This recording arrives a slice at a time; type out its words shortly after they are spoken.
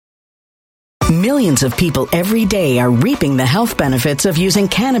Millions of people every day are reaping the health benefits of using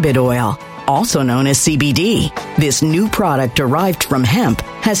cannabis oil, also known as CBD. This new product derived from hemp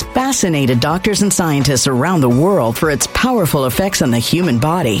has fascinated doctors and scientists around the world for its powerful effects on the human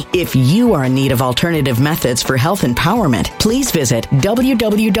body. If you are in need of alternative methods for health empowerment, please visit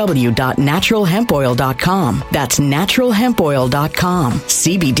www.naturalhempoil.com. That's naturalhempoil.com.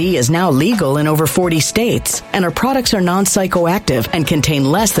 CBD is now legal in over 40 states, and our products are non-psychoactive and contain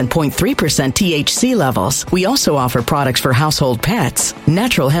less than 0.3% THC levels. We also offer products for household pets.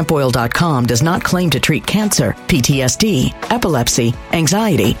 Naturalhempoil.com does not claim to treat cancer, PTSD, epilepsy,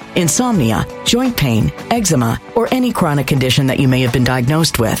 anxiety, insomnia, joint pain, eczema, or any chronic condition that you may have been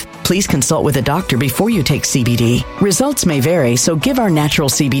diagnosed with. Please consult with a doctor before you take CBD. Results may vary, so give our natural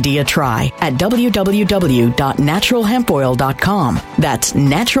CBD a try at www.naturalhempoil.com. That's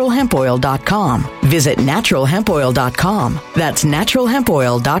naturalhempoil.com. Visit naturalhempoil.com. That's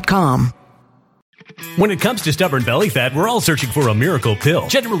naturalhempoil.com. When it comes to stubborn belly fat, we're all searching for a miracle pill.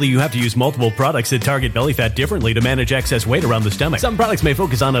 Generally, you have to use multiple products that target belly fat differently to manage excess weight around the stomach. Some products may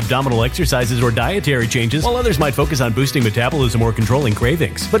focus on abdominal exercises or dietary changes, while others might focus on boosting metabolism or controlling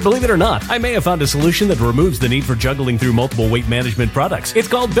cravings. But believe it or not, I may have found a solution that removes the need for juggling through multiple weight management products. It's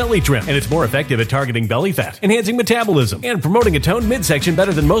called Belly Trim, and it's more effective at targeting belly fat, enhancing metabolism, and promoting a toned midsection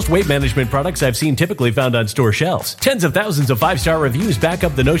better than most weight management products I've seen typically found on store shelves. Tens of thousands of 5-star reviews back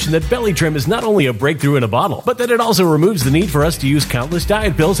up the notion that Belly Trim is not only a breakthrough in a bottle, but that it also removes the need for us to use countless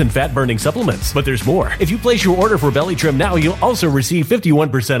diet pills and fat-burning supplements. But there's more. If you place your order for Belly Trim now, you'll also receive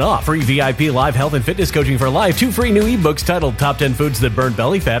 51% off, free VIP live health and fitness coaching for life, 2 free new ebooks titled Top 10 Foods That Burn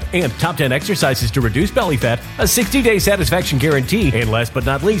Belly Fat and Top 10 Exercises to Reduce Belly Fat, a 60-day satisfaction guarantee, and last but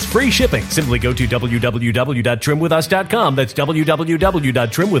not least, free shipping. Simply go to www.trimwithus.com. That's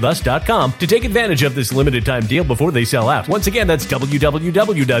www.trimwithus.com to take advantage of this limited time deal before they sell out. Once again, that's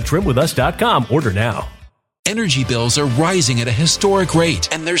www.trimwithus.com. Order now. Energy bills are rising at a historic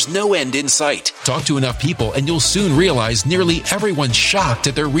rate, and there's no end in sight. Talk to enough people, and you'll soon realize nearly everyone's shocked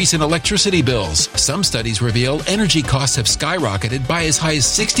at their recent electricity bills. Some studies reveal energy costs have skyrocketed by as high as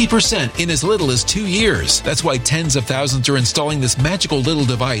 60% in as little as 2 years. That's why tens of thousands are installing this magical little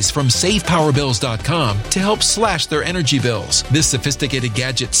device from SavePowerBills.com to help slash their energy bills. This sophisticated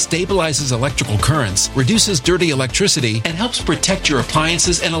gadget stabilizes electrical currents, reduces dirty electricity, and helps protect your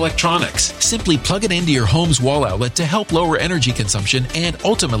appliances and electronics. Simply plug it into your home's wall outlet to help lower energy consumption and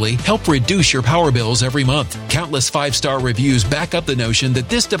ultimately help reduce your power bills every month. Countless 5-star reviews back up the notion that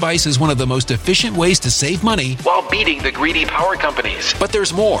this device is one of the most efficient ways to save money while beating the greedy power companies. But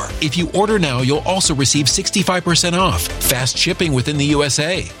there's more. If you order now, you'll also receive 65% off, fast shipping within the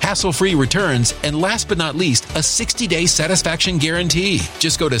USA, hassle-free returns, and last but not least, a 60-day satisfaction guarantee.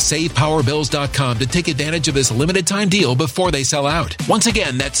 Just go to SavePowerBills.com to take advantage of this limited time deal before they sell out. Once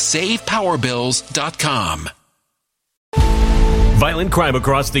again, that's SavePowerBills.com. Violent crime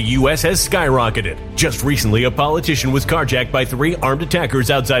across the U.S. has skyrocketed. Just recently, a politician was carjacked by 3 armed attackers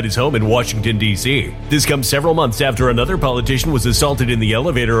outside his home in Washington, D.C. This comes several months after another politician was assaulted in the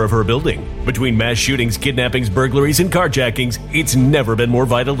elevator of her building. Between mass shootings, kidnappings, burglaries, and carjackings, it's never been more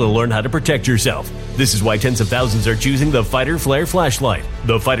vital to learn how to protect yourself. This is why tens of thousands are choosing the Fighter Flare flashlight.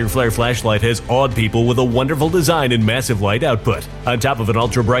 The Fighter Flare flashlight has awed people with a wonderful design and massive light output. On top of an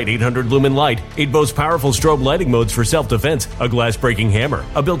ultra-bright 800-lumen light, it boasts powerful strobe lighting modes for self-defense, a glass-breaking hammer,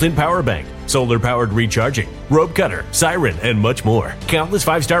 a built-in power bank, solar-powered recharging, rope cutter, siren, and much more. Countless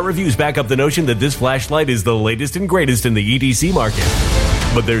 5-star reviews back up the notion that this flashlight is the latest and greatest in the EDC market.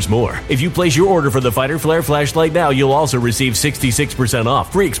 But there's more. If you place your order for the Fighter Flare flashlight now, you'll also receive 66%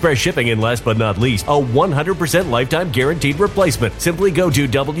 off, free express shipping, and last but not least, a 100% lifetime guaranteed replacement. Simply go to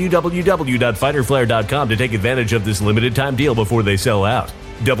www.fighterflare.com to take advantage of this limited time deal before they sell out.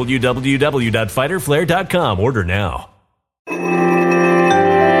 www.fighterflare.com. Order now.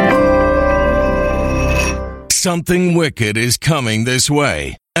 Something wicked is coming this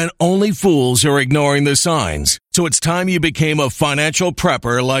way, and only fools are ignoring the signs. So it's time you became a financial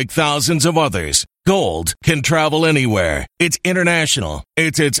prepper like thousands of others. Gold can travel anywhere. It's international.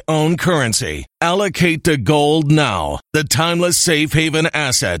 It's its own currency. Allocate to gold now, the timeless safe haven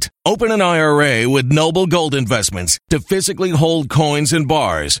asset. Open an IRA with Noble Gold Investments to physically hold coins and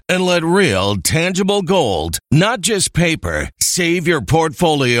bars and let real, tangible gold, not just paper, Save your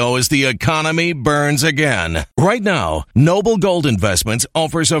portfolio as the economy burns again. Right now, Noble Gold Investments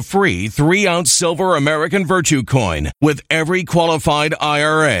offers a free 3-ounce silver American Virtue coin with every qualified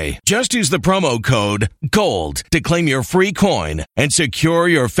IRA. Just use the promo code GOLD to claim your free coin and secure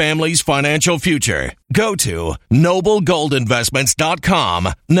your family's financial future. Go to noblegoldinvestments.com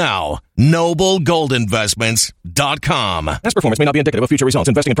now. noblegoldinvestments.com. Past performance may not be indicative of future results.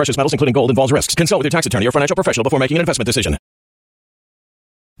 Investing in precious metals, including gold, involves risks. Consult with your tax attorney or financial professional before making an investment decision.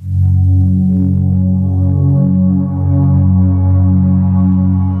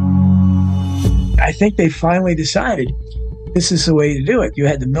 I think they finally decided this is the way to do it. You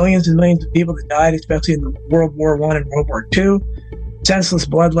had the millions and millions of people that died, especially in World War I and World War II, senseless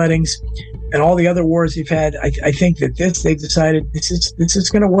bloodlettings, and all the other wars they've had. I think that they decided this is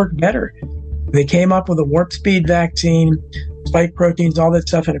going to work better. They came up with a warp speed vaccine, spike proteins, all that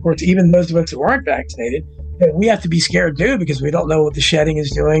stuff. And of course, even those of us who aren't vaccinated, we have to be scared too, because we don't know what the shedding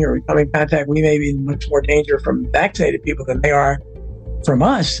is doing, or we come in contact. We may be in much more danger from vaccinated people than they are from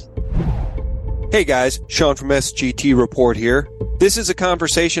us. Hey guys, Sean from SGT Report here. This is a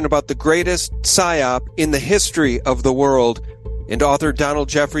conversation about the greatest Psyop in the history of the world. And author Donald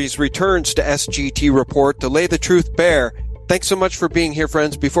Jeffries returns to SGT Report to lay the truth bare. Thanks so much for being here,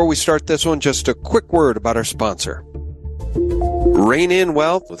 friends. Before we start this one, just a quick word about our sponsor. Rein in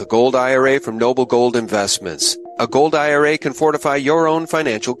wealth with a gold IRA from Noble Gold Investments. A gold IRA can fortify your own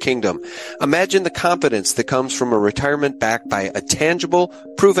financial kingdom. Imagine the confidence that comes from a retirement backed by a tangible,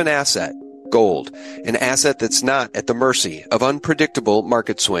 proven asset. Gold, an asset that's not at the mercy of unpredictable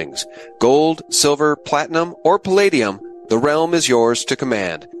market swings. Gold, silver, platinum, or palladium, the realm is yours to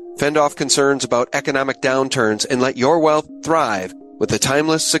command. Fend off concerns about economic downturns and let your wealth thrive with the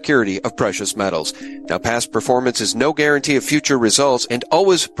timeless security of precious metals. Now, past performance is no guarantee of future results, and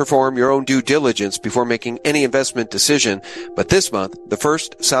always perform your own due diligence before making any investment decision. But this month, the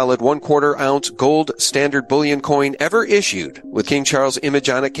first solid 1/4 ounce gold standard bullion coin ever issued with King Charles image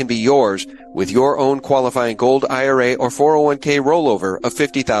on it can be yours with your own qualifying gold IRA or 401k rollover of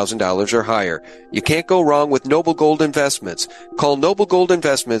 $50,000 or higher. You can't go wrong with Noble Gold Investments. Call Noble Gold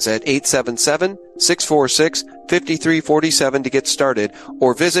Investments at 877-646-5347 to get started,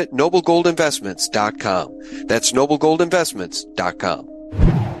 or visit noblegoldinvestments.com. That's noblegoldinvestments.com.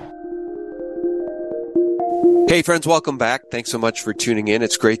 Hey friends, welcome back. Thanks so much for tuning in.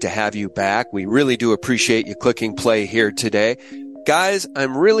 It's great to have you back. We really do appreciate you clicking play here today. Guys,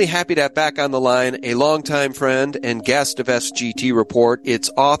 I'm really happy to have back on the line a longtime friend and guest of SGT Report. It's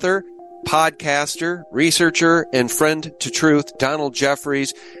author, podcaster, researcher, and friend to truth, Donald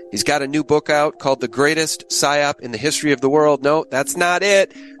Jeffries. He's got a new book out called The Greatest Psyop in the History of the World. No, that's not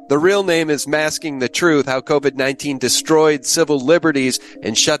it. The real name is Masking the Truth, How COVID-19 Destroyed Civil Liberties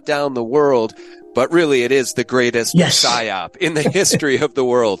and Shut Down the World. But really, it is the greatest Psyop in the history of the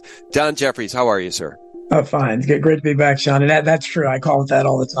world. Don Jeffries, how are you, sir? Oh, fine. Great to be back, Sean. And that's true. I call it that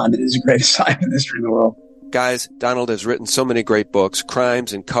all the time. It is the greatest Psyop in the history of the world. Guys, Donald has written so many great books: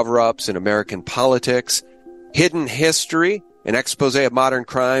 Crimes and Cover-Ups in American Politics, Hidden History, an expose of modern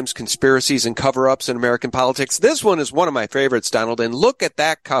crimes, conspiracies, and cover-ups in American politics. This one is one of my favorites, Donald, and look at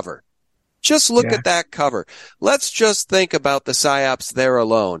that cover. Just look at that cover. Let's just think about the psyops there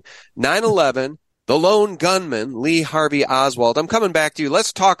alone. 9/11, the lone gunman, Lee Harvey Oswald. I'm coming back to you.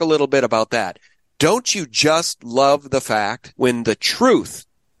 Let's talk a little bit about that. Don't you just love the fact when the truth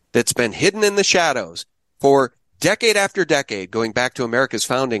that's been hidden in the shadows for decade after decade, going back to America's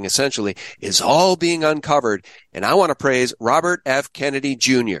founding essentially, is all being uncovered? And I want to praise Robert F. Kennedy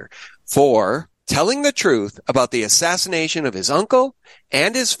Jr. for telling the truth about the assassination of his uncle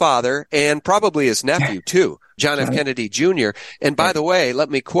and his father, and probably his nephew too, John F. Kennedy Jr. And by the way, let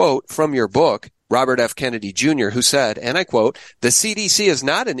me quote from your book, Robert F. Kennedy Jr., who said, and I quote, "The CDC is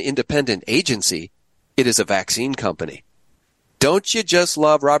not an independent agency. It is a vaccine company." Don't you just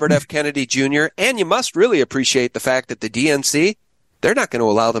love Robert F. Kennedy Jr.? And you must really appreciate the fact that the DNC, they're not going to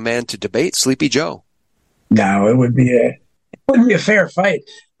allow the man to debate Sleepy Joe. No, it wouldn't be a fair fight.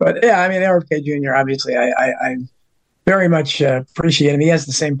 But yeah, I mean, RFK Jr., obviously, I very much appreciate him. He has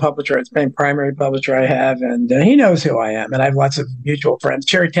the same publisher, the same primary publisher I have, and he knows who I am. And I have lots of mutual friends.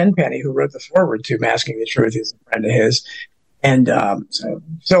 Cherry Tenpenny, who wrote the foreword to Masking the Truth, is a friend of his. And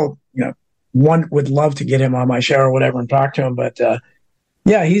so you know, one would love to get him on my show or whatever and talk to him. But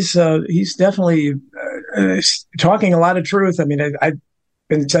yeah, he's definitely talking a lot of truth. I mean, I've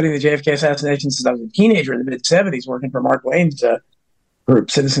been studying the JFK assassination since I was a teenager in the mid-'70s, working for Mark Lane's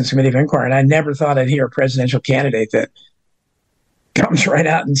group, Citizens Committee of Inquiry. And I never thought I'd hear a presidential candidate that comes right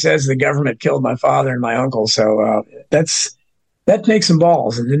out and says the government killed my father and my uncle. So that takes some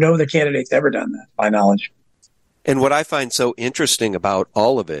balls, and no other candidate's ever done that, to my knowledge. And what I find so interesting about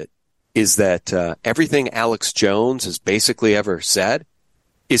all of it is that everything Alex Jones has basically ever said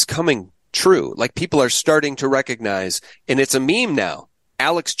is coming true. Like, people are starting to recognize, and it's a meme now,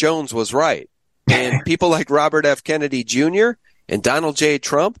 Alex Jones was right. And people like Robert F. Kennedy Jr. and Donald J.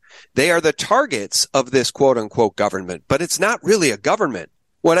 Trump, they are the targets of this quote-unquote government. But it's not really a government.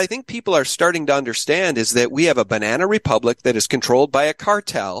 What I think people are starting to understand is that we have a banana republic that is controlled by a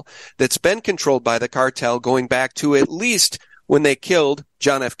cartel that's been controlled by the cartel going back to at least when they killed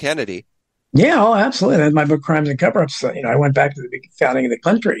John F. Kennedy. Yeah, oh, absolutely. In my book, Crimes and Cover-Ups, I went back to the big founding of the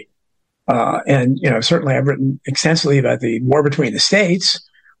country. And certainly I've written extensively about the war between the states,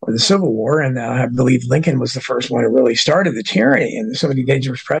 or the Civil War, and I believe Lincoln was the first one who really started the tyranny, and so many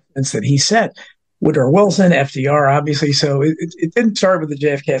dangerous precedents that he set. Woodrow Wilson, FDR, obviously. So it didn't start with the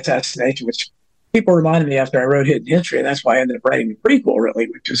JFK assassination, which people reminded me after I wrote Hidden History, and that's why I ended up writing the prequel, really,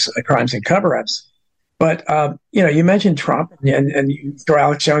 which is Crimes and Cover-Ups. But, you mentioned Trump, and you throw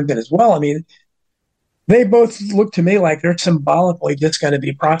Alex Jones in as well. I mean, they both look to me like they're symbolically just going to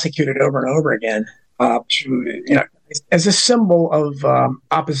be prosecuted over and over again, as a symbol of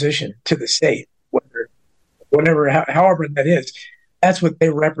opposition to the state, however that is. That's what they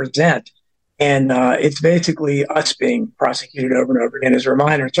represent. And it's basically us being prosecuted over and over again. As a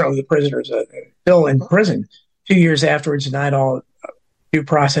reminder, certainly the prisoners still in prison 2 years afterwards, denied all due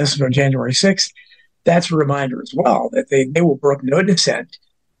process on January 6th. That's a reminder as well that they will brook no dissent.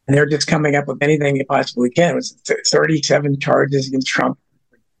 And they're just coming up with anything they possibly can. It was 37 charges against Trump.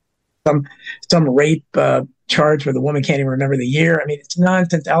 Some rape charge where the woman can't even remember the year. I mean, it's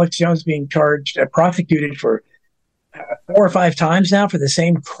nonsense. Alex Jones being prosecuted for 4 or 5 times now for the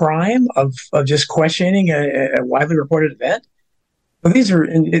same crime of just questioning a widely reported event. But these are,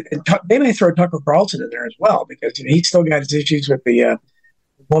 they may throw Tucker Carlson in there as well, because he's still got his issues with the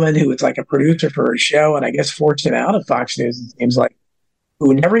woman who was like a producer for his show, and I guess forced him out of Fox News, it seems like,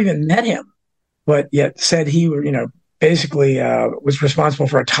 who never even met him, but yet said he basically was responsible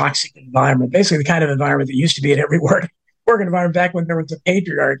for a toxic environment, basically the kind of environment that used to be in every work environment back when there was a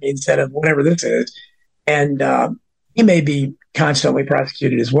patriarchy instead of whatever this is. And he may be constantly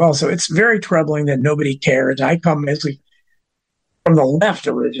prosecuted as well. So it's very troubling that nobody cares. I come mostly from the left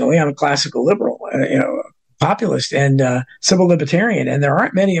originally. I'm a classical liberal, populist and civil libertarian, and there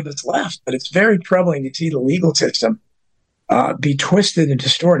aren't many of us left. But it's very troubling to see the legal system be twisted and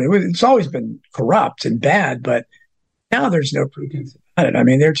distorted. It's always been corrupt and bad, but now there's no pretense about it. I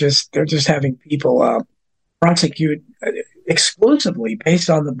mean, they're just having people prosecute exclusively based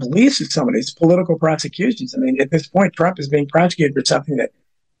on the beliefs of somebody. It's political prosecutions. I mean, at this point, Trump is being prosecuted for something that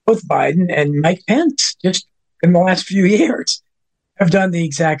both Biden and Mike Pence, just in the last few years, have done the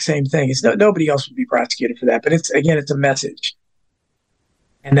exact same thing. Nobody else would be prosecuted for that. But it's a message,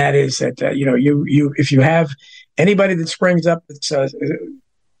 and that is that you if you have anybody that springs up that's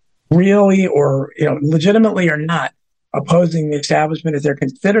really or legitimately or not opposing the establishment, if they're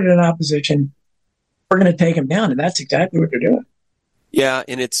considered an opposition, we're going to take them down. And that's exactly what they're doing. Yeah,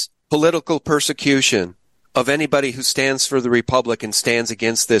 and it's political persecution of anybody who stands for the Republic and stands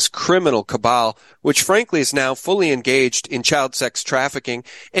against this criminal cabal, which frankly is now fully engaged in child sex trafficking.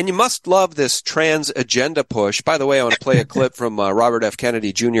 And you must love this trans agenda push. By the way, I want to play a clip from Robert F.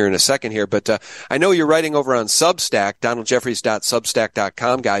 Kennedy Jr. in a second here, but I know you're writing over on Substack,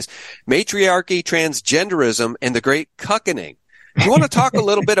 DonaldJeffries.substack.com, guys. Matriarchy, transgenderism, and the great cuckening. You want to talk a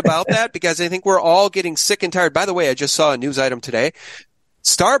little bit about that? Because I think we're all getting sick and tired. By the way, I just saw a news item today.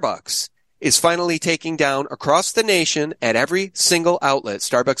 Starbucks is finally taking down across the nation at every single outlet,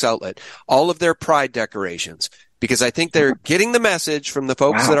 Starbucks outlet, all of their pride decorations. Because I think they're getting the message from the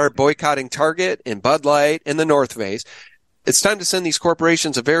folks that are boycotting Target and Bud Light and the North Face. It's time to send these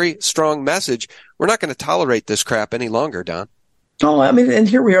corporations a very strong message. We're not going to tolerate this crap any longer, Don. Oh, I mean, and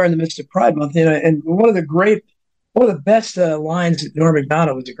here we are in the midst of Pride Month, and one of the best lines that Norm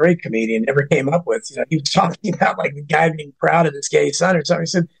Macdonald, was a great comedian, ever came up with. He was talking about like the guy being proud of his gay son or something. He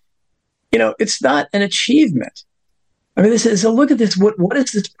said, it's not an achievement. I mean, this is a look at this. What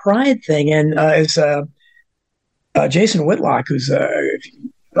is this pride thing? And as Jason Whitlock, who's if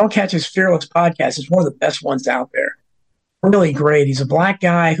you don't catch his Fearless podcast, it's one of the best ones out there. Really great. He's a black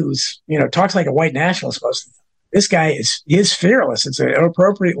guy who's talks like a white nationalist most of the time. This guy is fearless. It's an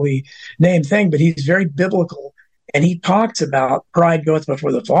appropriately named thing, but he's very biblical. And he talks about pride goeth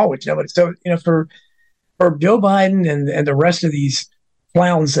before the fall, which nobody. So, for Joe Biden and the rest of these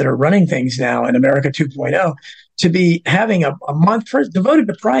clowns that are running things now in America 2.0 to be having a month devoted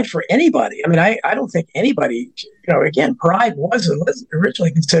to pride for anybody. I mean, I don't think anybody, again, pride was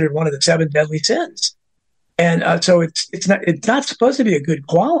originally considered one of the 7 deadly sins. And so it's not supposed to be a good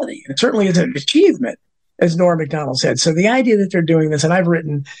quality. It certainly isn't an achievement. as Norm Macdonald said. So the idea that they're doing this, and I've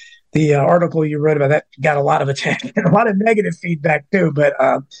written the article you wrote about that, got a lot of attention, a lot of negative feedback too, but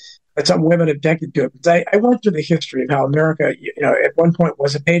some women objected to it. But I went through the history of how America, at one point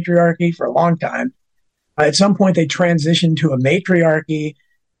was a patriarchy for a long time. At some point, they transitioned to a matriarchy.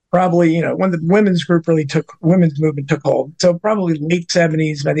 Probably, when the women's movement took hold. So probably late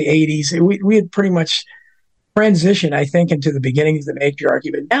 70s, by the 80s, we had pretty much transitioned, I think, into the beginnings of the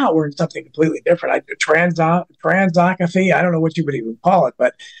matriarchy. But now we're in something completely different. Transocracy, I don't know what you would even call it,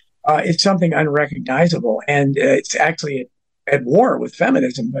 but it's something unrecognizable. And it's actually at war with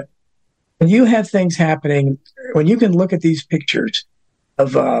feminism. But when you have things happening, when you can look at these pictures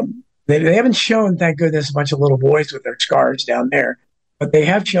of, they haven't shown, thank goodness, a bunch of little boys with their scars down there. But they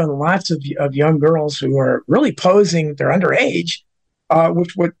have shown lots of young girls who are really posing, they're underage,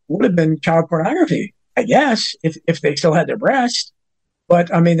 which would have been child pornography, I guess, if they still had their breasts.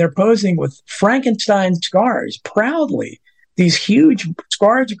 But, I mean, they're posing with Frankenstein scars, proudly. These huge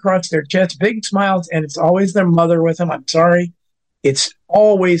scars across their chest, big smiles, and it's always their mother with them. I'm sorry. It's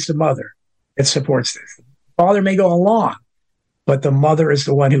always the mother that supports this. The father may go along, but the mother is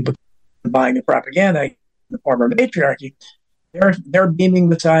the one who buying the propaganda in the former matriarchy. They're beaming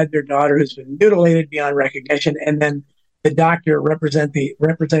beside their daughter who's been mutilated beyond recognition, and then the doctor representing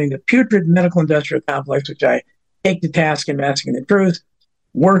the putrid medical industrial complex, which I take to task in Masking the Truth,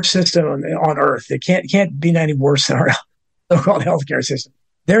 worst system on earth. It can't be any worse than our so-called healthcare system.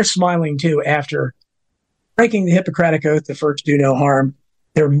 They're smiling too after breaking the Hippocratic Oath to first do no harm.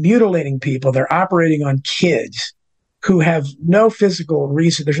 They're mutilating people. They're operating on kids who have no physical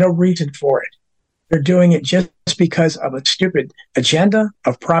reason. There's no reason for it. They're doing it just because of a stupid agenda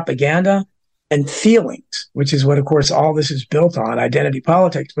of propaganda and feelings, which is what, of course, all this is built on, identity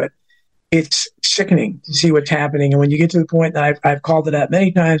politics. But it's sickening to see what's happening. And when you get to the point that I've called it out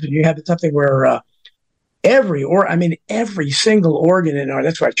many times, when you have something where every single organ in our,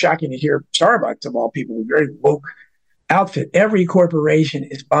 that's why it's shocking to hear Starbucks, of all people, a very woke outfit, every corporation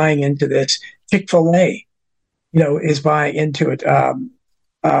is buying into this. Chick-fil-A, is buying into it.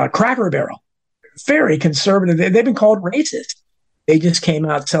 Cracker Barrel, very conservative. They've been called racist. They just came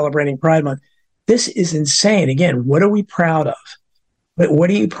out celebrating Pride Month. This is insane. Again, what are we proud of? But what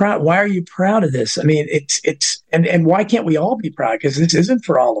are you proud? Why are you proud of this? I mean, and why can't we all be proud? Because this isn't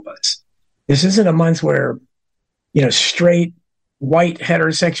for all of us. This isn't a month where, straight white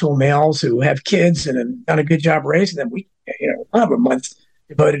heterosexual males who have kids and have done a good job raising them. We, we'll have a month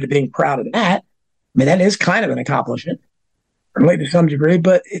devoted to being proud of that. I mean, that is kind of an accomplishment, to some degree,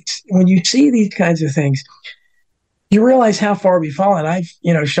 but it's when you see these kinds of things, you realize how far we've fallen.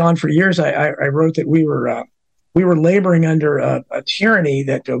 Sean, for years, I wrote that we were laboring under a tyranny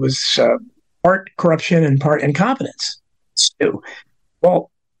that was part corruption and part incompetence.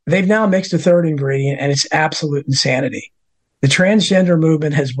 Well, they've now mixed a third ingredient, and it's absolute insanity. The transgender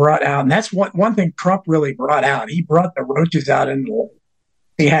movement has brought out, and that's one thing Trump really brought out. He brought the roaches out in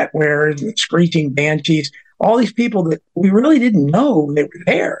the hat wearers, the screeching banshees, all these people that we really didn't know they were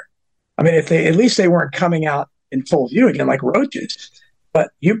there. I mean, at least they weren't coming out in full view again like roaches.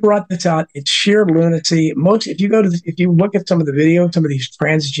 But you brought this out. It's sheer lunacy. If you look at some of the videos, some of these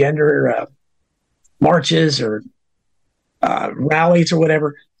transgender marches or rallies or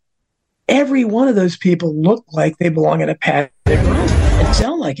whatever, every one of those people look like they belong in a padded room and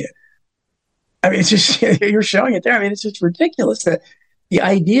sound like it. I mean, it's just, you're showing it there. I mean, it's just ridiculous that the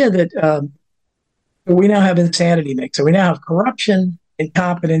idea that we now have insanity mixed. So we now have corruption,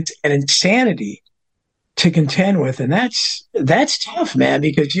 incompetence, and insanity to contend with. And that's tough, man,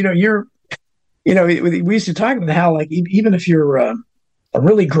 because, we used to talk about how, like, even if you're a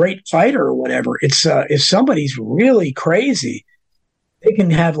really great fighter or whatever, it's if somebody's really crazy, they can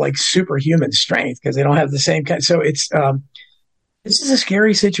have like superhuman strength because they don't have the same kind. So it's this is a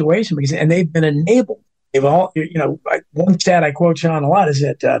scary situation and they've been enabled. They've all, one stat I quote Sean a lot is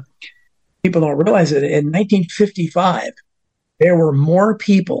that people don't realize that in 1955 there were more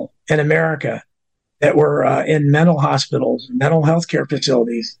people in America that were in mental hospitals, mental health care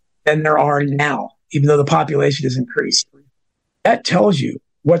facilities than there are now, even though the population has increased. That tells you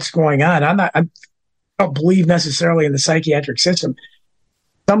what's going on. I don't believe necessarily in the psychiatric system.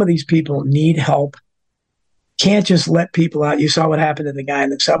 Some of these people need help. Can't just let people out. You saw what happened to the guy in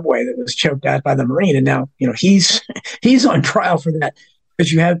the subway that was choked out by the Marine, and now he's on trial for that.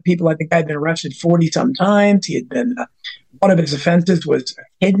 Because you have people like the guy had been arrested 40-some times. He had been one of his offenses was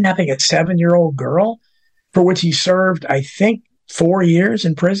kidnapping a 7-year-old girl, for which he served, I think, 4 years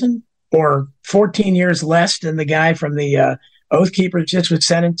in prison, or 14 years less than the guy from the Oath Keepers just was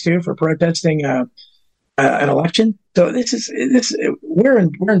sentenced to for protesting an election. So we're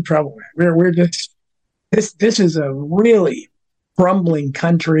in trouble. We're just this is a really crumbling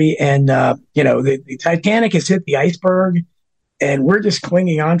country, and the Titanic has hit the iceberg, and we're just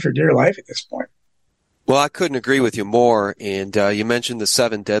clinging on for dear life at this point. Well, I couldn't agree with you more. And you mentioned the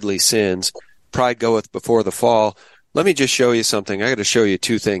 7 deadly sins. Pride goeth before the fall. Let me just show you something. I got to show you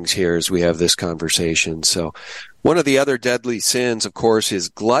 2 things here as we have this conversation. So one of the other deadly sins, of course, is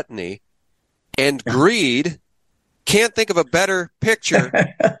gluttony and greed. Can't think of a better picture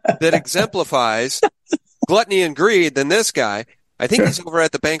that exemplifies gluttony and greed than this guy. I think he's over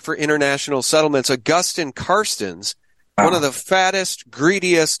at the Bank for International Settlements, Augustin Karstens, one of the fattest,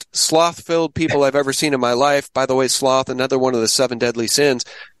 greediest, sloth-filled people I've ever seen in my life. By the way, sloth, another one of the 7 deadly sins.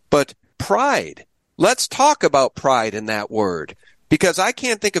 But pride. Let's talk about pride in that word, because I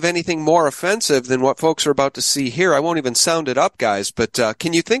can't think of anything more offensive than what folks are about to see here. I won't even sound it up, guys, but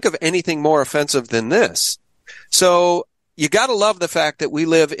can you think of anything more offensive than this? So you got to love the fact that we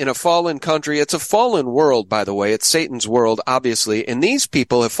live in a fallen country. It's a fallen world, by the way. It's Satan's world, obviously, and these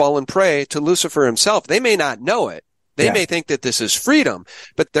people have fallen prey to Lucifer himself. They may not know it. They may think that this is freedom,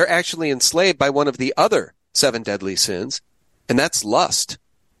 but they're actually enslaved by one of the other 7 deadly sins, and that's lust.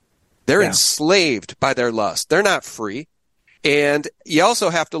 They're enslaved by their lust. They're not free. And you also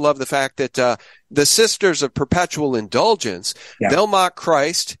have to love the fact that the Sisters of Perpetual Indulgence, they'll mock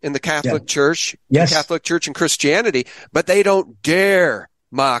Christ in the Catholic Church, the Catholic Church and Christianity, but they don't dare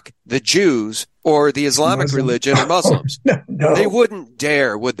mock the Jews or the Islamic religion or Muslims. No. They wouldn't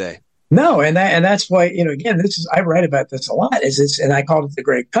dare, would they? No, and that's why, again, I write about this a lot, and I call it the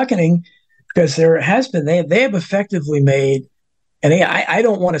Great Cuckening, because there has been, they have effectively made, and I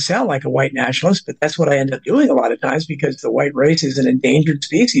don't want to sound like a white nationalist, but that's what I end up doing a lot of times, because the white race is an endangered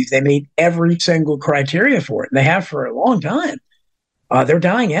species. They made every single criteria for it, and they have for a long time. They're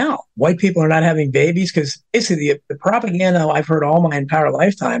dying out. White people are not having babies because basically the propaganda I've heard all my entire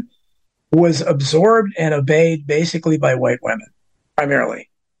lifetime was absorbed and obeyed basically by white women, primarily.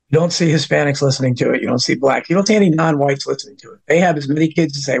 You don't see Hispanics listening to it. You don't see blacks. You don't see any non-whites listening to it. They have as many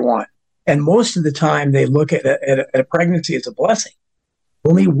kids as they want. And most of the time, they look at a pregnancy as a blessing.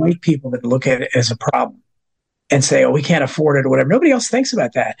 Only white people that look at it as a problem and say, "Oh, we can't afford it," or whatever. Nobody else thinks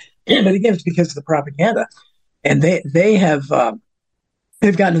about that. But again, it's because of the propaganda. And they have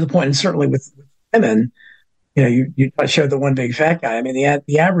they've gotten to the point, and certainly with women, you showed the one big fat guy. I mean,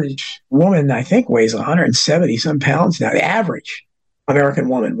 the average woman, I think, weighs 170 some pounds now. The average American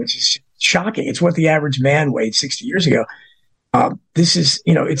woman, which is shocking. It's what the average man weighed 60 years ago. This is,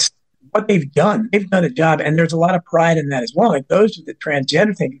 it's what they've done. They've done a job, and there's a lot of pride in that as well. Like those with the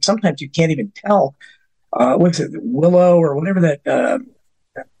transgender thing, sometimes you can't even tell, what's it, Willow or whatever that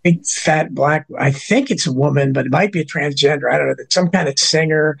big fat black, I think it's a woman, but it might be a transgender. I don't know, that some kind of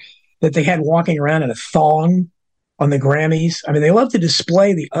singer that they had walking around in a thong on the Grammys. I mean, they love to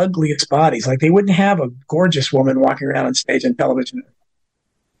display the ugliest bodies. Like they wouldn't have a gorgeous woman walking around on stage on television. It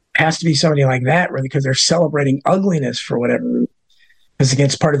has to be somebody like that, really, because they're celebrating ugliness for whatever reason. Because again,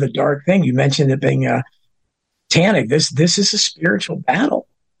 it's part of the dark thing. You mentioned it being satanic. This is a spiritual battle.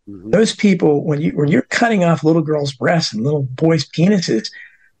 Mm-hmm. Those people, when you're cutting off little girls' breasts and little boys' penises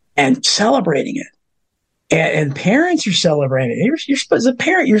and celebrating it, and parents are celebrating it. You're supposed, as a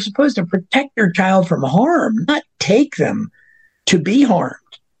parent, you're supposed to protect your child from harm, not take them to be harmed.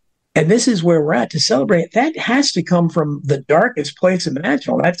 And this is where we're at to celebrate. That has to come from the darkest place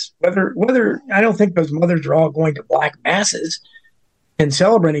imaginable. That's whether I don't think those mothers are all going to black masses and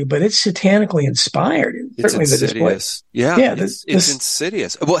celebrating, but it's satanically inspired. It's insidious. It's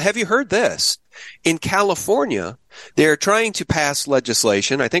insidious. Well, have you heard this? In California, they're trying to pass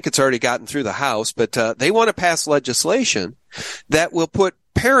legislation. I think it's already gotten through the House, but they want to pass legislation that will put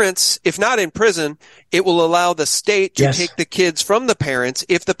parents, if not in prison, it will allow the state to take the kids from the parents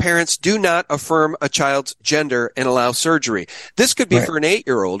if the parents do not affirm a child's gender and allow surgery. This could be for an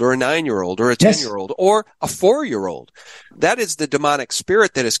 8-year-old or a 9-year-old or a 10-year-old or a 4-year-old. That is the demonic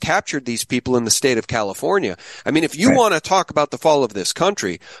spirit that has captured these people in the state of California. I mean, if you want to talk about the fall of this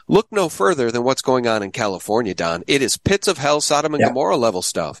country, look no further than what's going on in California, Don. It is pits of hell, Sodom and Gomorrah level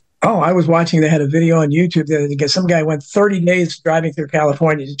stuff. Oh, I was watching, they had a video on YouTube that some guy went 30 days driving through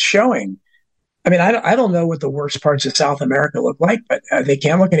California showing. I mean, I don't know what the worst parts of South America look like, but they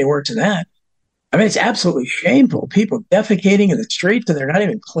can't look any worse than that. I mean, it's absolutely shameful. People defecating in the streets and they're not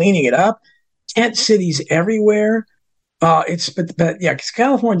even cleaning it up. Tent cities everywhere. Because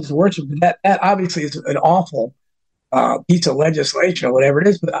California's the worst. That obviously is an awful piece of legislation or whatever it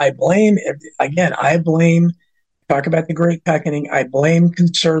is. But I blame, talk about the Great Cuckening. I blame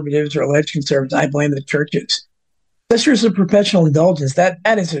conservatives or alleged conservatives. I blame the churches. Sisters of Perpetual Indulgence, that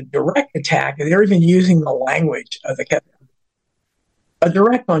is a direct attack. They're even using the language of the a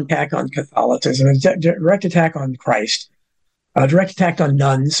direct attack on Catholicism, a direct attack on Christ, a direct attack on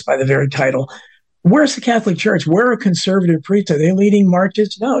nuns by the very title. Where's the Catholic Church? Where are conservative priests? Are they leading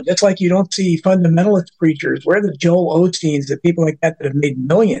marches? No, just like you don't see fundamentalist preachers. Where are the Joel Osteens, the people like that have made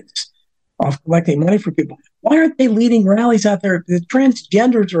millions off collecting money for people? Why aren't they leading rallies out there? The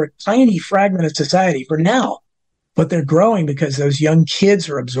transgenders are a tiny fragment of society for now, but they're growing because those young kids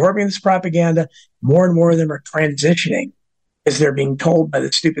are absorbing this propaganda. More and more of them are transitioning as they're being told by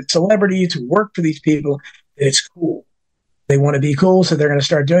the stupid celebrities who work for these people that it's cool. They want to be cool, so they're going to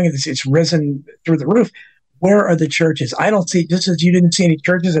start doing it. It's risen through the roof. Where are the churches? I don't see, just as you didn't see any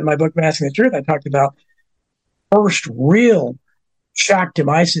churches in my book, Masking the Truth, I talked about first real shock to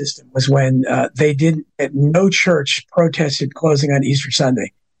my system was when no church protested closing on Easter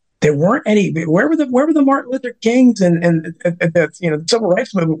Sunday. There weren't any. Where were the Martin Luther Kings and the civil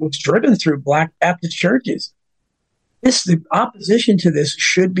rights movement was driven through Black Baptist churches. The opposition to this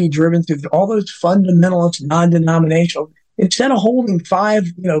should be driven through all those fundamentalist, non-denominational. Instead of holding 5,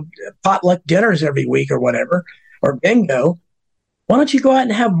 potluck dinners every week or whatever, or bingo, why don't you go out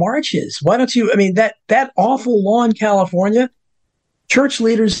and have marches? Why don't you? I mean, that awful law in California. Church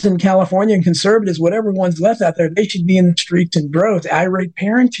leaders in California and conservatives, whatever one's left out there, they should be in the streets in droves. Irate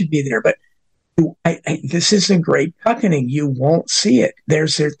parents should be there. But this is a great reckoning. You won't see it.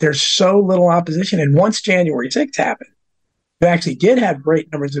 There's so little opposition. And once January 6th happened, you actually did have great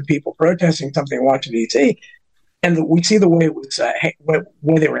numbers of people protesting something in Washington, D.C., and we see the way it was,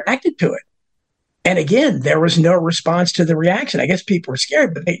 when they reacted to it. And again, there was no response to the reaction. I guess people were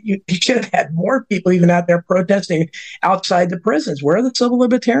scared, but you should have had more people even out there protesting outside the prisons. Where are the civil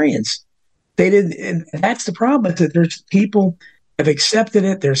libertarians? They didn't. And that's the problem. Is that there's people have accepted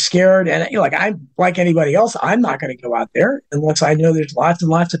it. They're scared. And I'm like anybody else. I'm not going to go out there unless I know there's lots and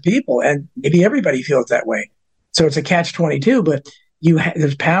lots of people. And maybe everybody feels that way. So it's a catch-22, but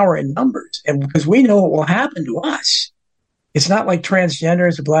there's power in numbers. And because we know what will happen to us. It's not like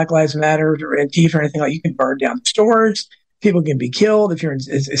transgenders or Black Lives Matter or Antifa or anything like. You can burn down stores. People can be killed. If you're in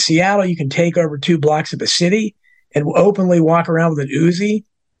Seattle, you can take over 2 blocks of a city and openly walk around with an Uzi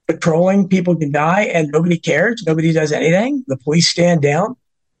patrolling. People can die and nobody cares. Nobody does anything. The police stand down.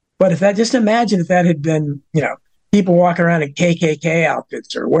 But just imagine if that had been, people walking around in KKK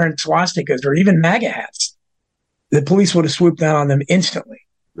outfits or wearing swastikas or even MAGA hats. The police would have swooped down on them instantly.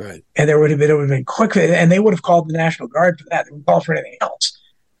 Right. And it would have been quick, and they would have called the National Guard for that. They would call for anything else.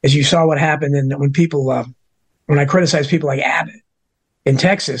 As you saw what happened when I criticize people like Abbott in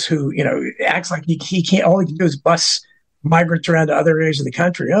Texas, who, acts like he can't, all he can do is bus migrants around to other areas of the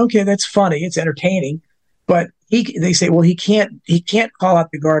country. Okay, that's funny. It's entertaining. But they say, well, he can't call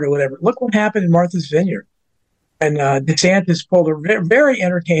out the Guard or whatever. Look what happened in Martha's Vineyard. And DeSantis pulled a very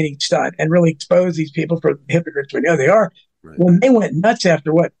entertaining stunt and really exposed these people for the hypocrites we know they are. Right. When they went nuts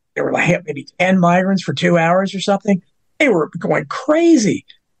after they were like maybe 10 migrants for 2 hours or something, they were going crazy.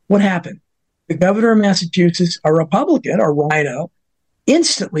 What happened? The governor of Massachusetts, a Republican, a rhino,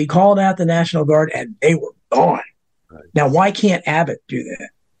 instantly called out the National Guard and they were gone. Right. Now, why can't Abbott do that?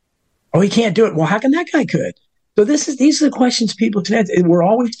 Oh, he can't do it. Well, how come that guy could? So these are the questions people today. We're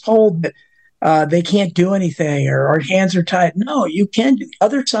always told that they can't do anything or our hands are tied. No, you can. The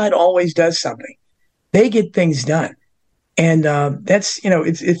other side always does something. They get things done. And that's,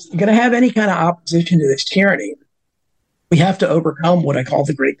 it's going to have any kind of opposition to this tyranny. We have to overcome what I call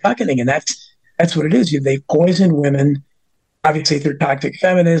the great cuckolding. And that's what it is. They've poisoned women, obviously through toxic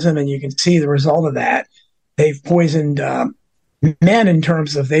feminism, and you can see the result of that. They've poisoned men in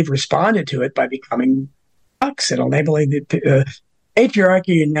terms of they've responded to it by becoming cucks and enabling the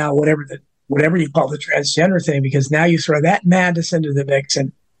patriarchy and now whatever you call the transgender thing, because now you throw that madness into the mix.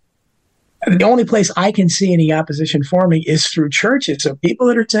 And the only place I can see any opposition forming is through churches. So people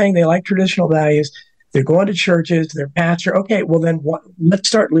that are saying they like traditional values, they're going to churches, their pastor. Okay, well then let's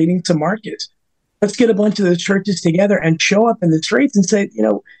start leading some marches. Let's get a bunch of those churches together and show up in the streets and say,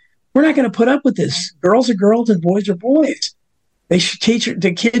 we're not going to put up with this. Girls are girls and boys are boys. They should teach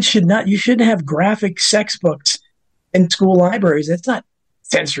the kids should not. You shouldn't have graphic sex books in school libraries. That's not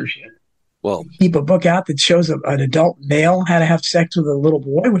censorship. Well, keep a book out that shows an adult male how to have sex with a little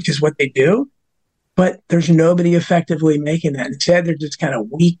boy, which is what they do. But there's nobody effectively making that. Instead, they're just kind of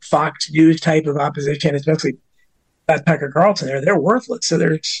weak Fox News type of opposition, especially Tucker Carlson. They're worthless. So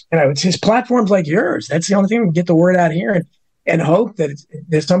it's just platforms like yours. That's the only thing we can get the word out here and hope that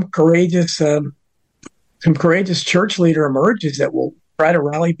there's some courageous church leader emerges that will try to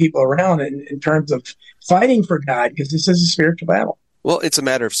rally people around in terms of fighting for God, because this is a spiritual battle. Well, it's a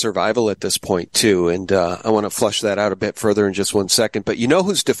matter of survival at this point, too, and I want to flush that out a bit further in just one second. But you know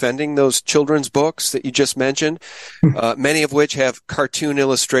who's defending those children's books that you just mentioned, many of which have cartoon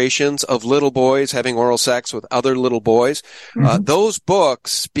illustrations of little boys having oral sex with other little boys? Those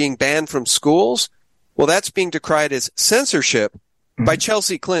books being banned from schools, well, that's being decried as censorship by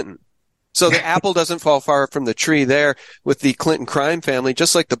Chelsea Clinton. So the apple doesn't fall far from the tree there with the Clinton crime family,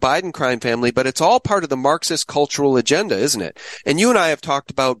 just like the Biden crime family, but it's all part of the Marxist cultural agenda, isn't it? And you and I have talked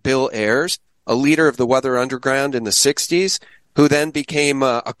about Bill Ayers, a leader of the Weather Underground in the 60s, who then became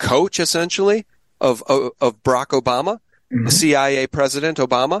a coach, essentially, of Barack Obama, the CIA President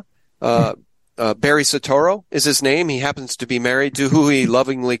Obama. Barry Soetoro is his name. He happens to be married to who he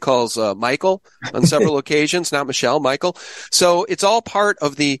lovingly calls Michael on several occasions, not Michelle, Michael. So it's all part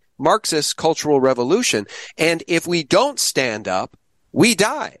of the Marxist cultural revolution. And if we don't stand up, we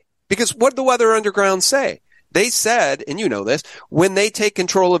die. Because what did the Weather Underground say? They said, and you know this, when they take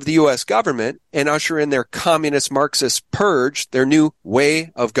control of the U.S. government and usher in their communist Marxist purge, their new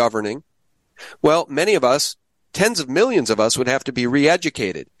way of governing, well, many of us, tens of millions of us, would have to be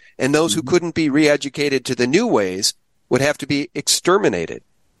re-educated. And those who couldn't be re-educated to the new ways would have to be exterminated.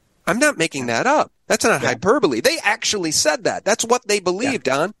 I'm not making that up. That's not hyperbole. They actually said that. That's what they believe,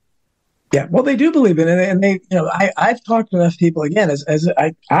 Don. Yeah, well, they do believe in it, and they, I've talked to enough people again. As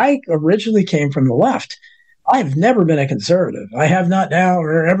I originally came from the left, I've never been a conservative. I have not now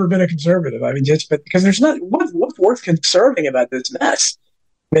or ever been a conservative. I mean, but because there's not what's worth conserving about this mess.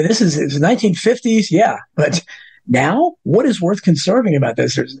 I mean, it's 1950s, yeah, but now what is worth conserving about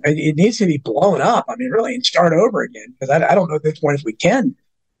this? It needs to be blown up. I mean, really, and start over again, because I don't know at this point if we can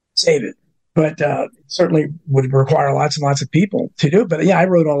save it. But it certainly would require lots and lots of people to do it. But yeah, I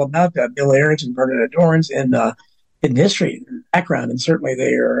wrote all about Bill Ayers and Bernadette Dorns in history and background, and certainly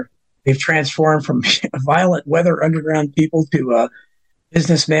they've transformed from violent Weather Underground people to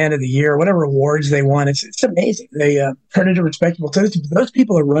businessman of the year, whatever awards they won. It's amazing. They turn into respectable citizens. Those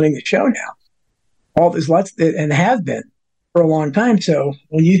people are running the show now. There's lots and have been for a long time. So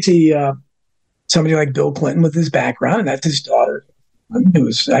when you see somebody like Bill Clinton with his background, and that's his daughter,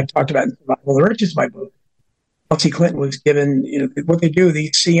 I talked about in Survival of the Richest, my book. Chelsea Clinton was given, what they do,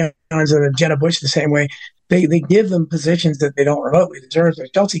 these Seons and Jenna Bush the same way, they give them positions that they don't remotely deserve. So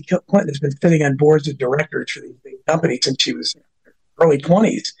Chelsea Clinton has been sitting on boards of directors for these big companies since she was in her early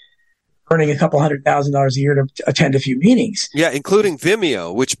 20s, earning a couple $100,000 a year to attend a few meetings. Yeah, including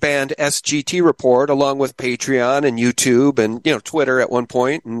Vimeo, which banned SGT Report along with Patreon and YouTube and, Twitter at one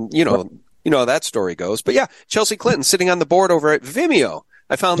point. And, you know how that story goes. But yeah, Chelsea Clinton sitting on the board over at Vimeo.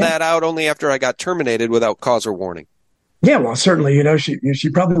 I found that out only after I got terminated without cause or warning. Yeah, well, certainly, she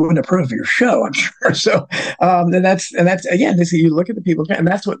probably wouldn't approve of your show, I'm sure. So, and that's again, you look at the people, and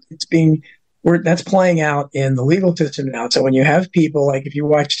that's what that's playing out in the legal system now. So when you have people like, if you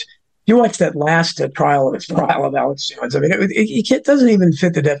watched that last trial of Alex Jones, I mean, it doesn't even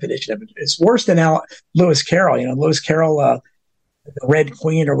fit the definition of it. It's worse than Lewis Carroll. Lewis Carroll, the Red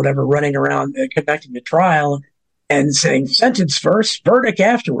Queen or whatever, running around conducting the trial and saying sentence first, verdict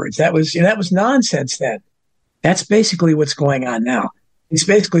afterwards. That was nonsense then. That's basically what's going on now. It's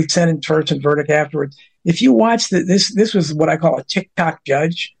basically sentence first and verdict afterwards. If you watch this was what I call a TikTok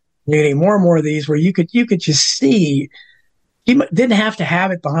judge. You're getting more and more of these where you could just see. He didn't have to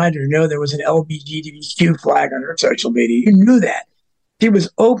have it behind her to know there was an LGBTQ flag on her social media. You knew that. She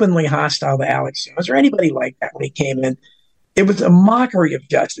was openly hostile to Alex Jones or anybody like that when he came in. It was a mockery of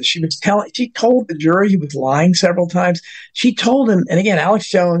justice. She told the jury he was lying several times. She told him, and again, Alex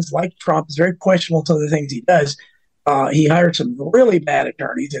Jones, like Trump, is very questionable to the things he does. He hired some really bad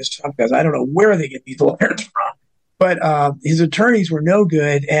attorneys, as Trump does. I don't know where they get these lawyers from, but his attorneys were no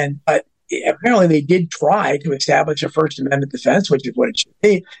good. But apparently they did try to establish a First Amendment defense, which is what it should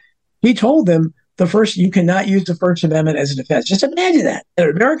be. He told them you cannot use the First Amendment as a defense. Just imagine that. In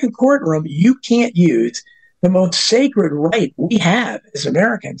an American courtroom, you can't use the most sacred right we have as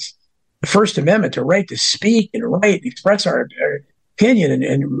Americans, the First Amendment, the right to speak and write and express our opinion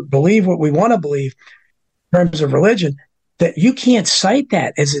and believe what we want to believe in terms of religion, that you can't cite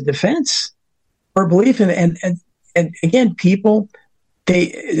that as a defense or belief. And again, people,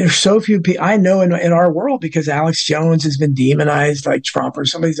 there's so few people I know in our world, because Alex Jones has been demonized like Trump or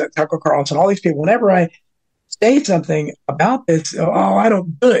somebody's like Tucker Carlson, all these people. Whenever I say something about this, I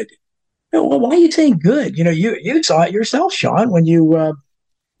don't good. Well, why are you saying good? You saw it yourself, Sean, when you were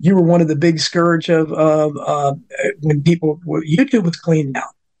one of the big scourge of when YouTube was cleaned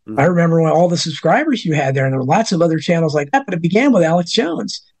out. Mm-hmm. I remember when all the subscribers you had there, and there were lots of other channels like that, but it began with Alex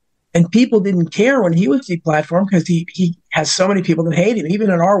Jones. And people didn't care when he was deplatformed because he has so many people that hate him, even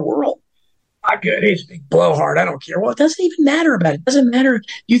in our world. not good. He's a big blowhard. I don't care. Well, it doesn't even matter about it. It doesn't matter if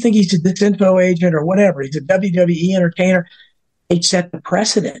you think he's a disinfo agent or whatever. He's a WWE entertainer. It set the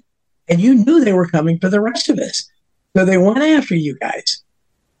precedent. And you knew they were coming for the rest of us. So they went after you guys.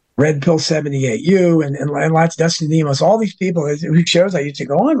 Red Pill 78, you and lots, Dustin Demos, all these people whose shows I used to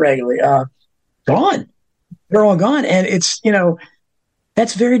go on regularly, gone. They're all gone. And it's,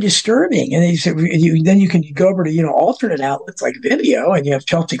 that's very disturbing. And then you can go over to, alternate outlets like Vimeo, and you have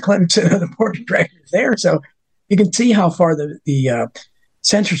Chelsea Clinton, the board of directors there. So you can see how far the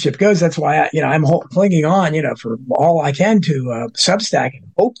censorship goes. That's why I'm clinging on, for all I can to Substack,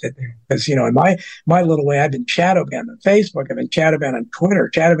 and hope that, because in my little way, I've been shadow banned on Facebook, I've been shadow banned on Twitter,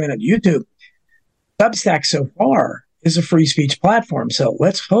 shadow banned on YouTube. Substack so far is a free speech platform, so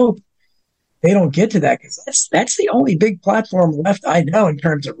let's hope they don't get to that, because that's the only big platform left I know in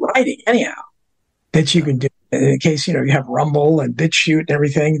terms of writing, anyhow, that you can do. In case you have Rumble and BitChute and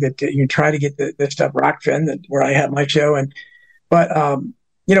everything, that you try to get the stuff Rockfin, where I have my show, but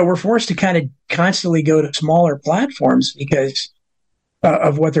we're forced to kind of constantly go to smaller platforms because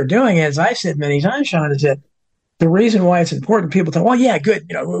of what they're doing. As I said many times, Sean, is that the reason why it's important, people think, well, yeah, good.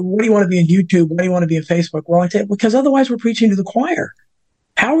 What do you want to be in YouTube? What do you want to be in Facebook? Well, I say, because otherwise we're preaching to the choir.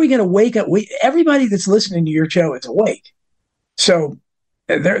 How are we going to wake up? Everybody that's listening to your show is awake. So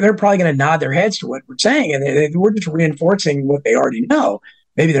they're probably going to nod their heads to what we're saying. And we're just reinforcing what they already know.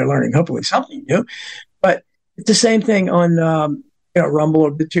 Maybe they're learning, hopefully, something new. But it's the same thing on Rumble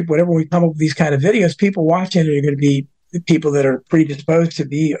or YouTube, whatever. We come up with these kind of videos, people watching it are going to be the people that are predisposed to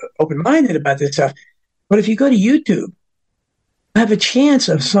be open-minded about this stuff. But if you go to YouTube, have a chance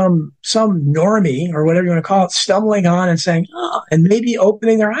of some normie or whatever you want to call it stumbling on and saying, and maybe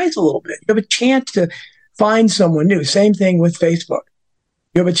opening their eyes a little bit. You have a chance to find someone new. Same thing with Facebook.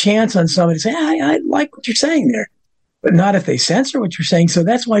 You have a chance on somebody to say, I like what you're saying there, but not if they censor what you're saying. So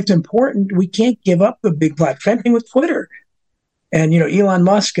that's why it's important. We can't give up the big platform. Same thing with Twitter. And, Elon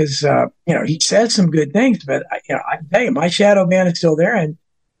Musk is, he says some good things, but, I can tell you, my shadow ban is still there. And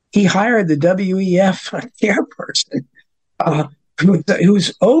he hired the WEF chairperson,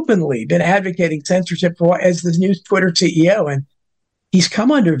 who's openly been advocating censorship as the new Twitter CEO. And he's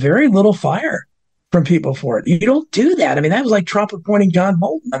come under very little fire from people for it. You don't do that. I mean, that was like Trump appointing John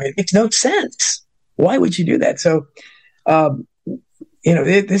Bolton. I mean, it makes no sense. Why would you do that? So, I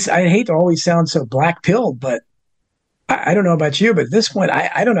hate to always sound so black-pilled, but I don't know about you, but at this point,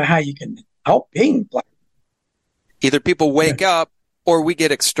 I don't know how you can help being black. Either people wake up or we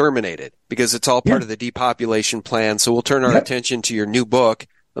get exterminated, because it's all part of the depopulation plan. So we'll turn our attention to your new book.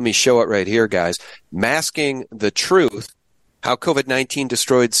 Let me show it right here, guys. Masking the Truth, How COVID-19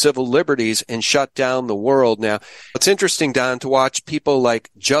 Destroyed Civil Liberties and Shut Down the World. Now, it's interesting, Don, to watch people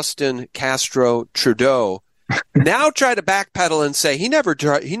like Justin Castro Trudeau now try to backpedal and say he never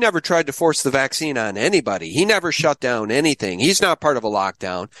tried to force the vaccine on anybody. He never shut down anything. He's not part of a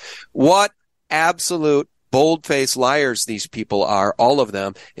lockdown. What absolute bold-faced liars these people are, all of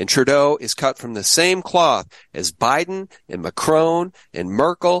them. And Trudeau is cut from the same cloth as Biden and Macron and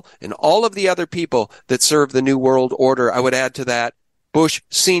Merkel and all of the other people that serve the New World Order. I would add to that Bush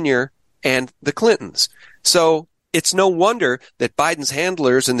Sr. and the Clintons. So it's no wonder that Biden's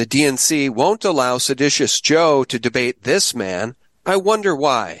handlers in the DNC won't allow seditious Joe to debate this man. I wonder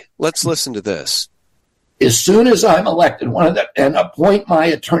why. Let's listen to this. As soon as I'm elected and appoint my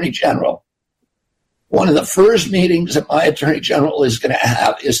attorney general, one of the first meetings that my attorney general is going to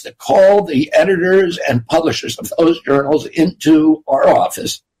have is to call the editors and publishers of those journals into our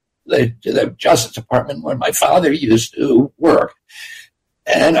office, the Justice Department where my father used to work,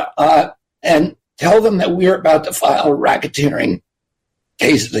 and tell them that we're about to file racketeering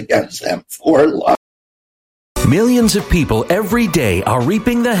cases against them for law. Millions of people every day are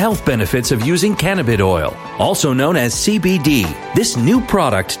reaping the health benefits of using cannabis oil, also known as CBD. This new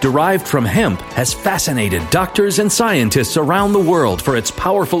product derived from hemp has fascinated doctors and scientists around the world for its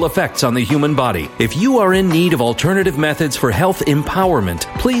powerful effects on the human body. If you are in need of alternative methods for health empowerment,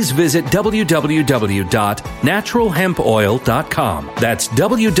 please visit www.naturalhempoil.com. That's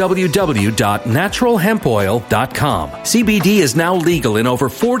www.naturalhempoil.com. CBD is now legal in over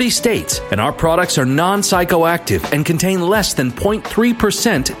 40 states, and our products are non-psychoactive and contain less than 0.3%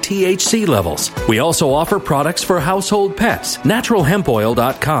 THC levels. We also offer products for household pets.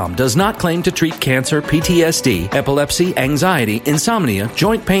 NaturalHempOil.com does not claim to treat cancer, PTSD, epilepsy, anxiety, insomnia,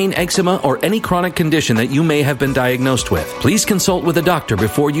 joint pain, eczema, or any chronic condition that you may have been diagnosed with. Please consult with a doctor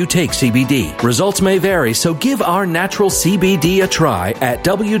before you take CBD. Results may vary, so give our natural CBD a try at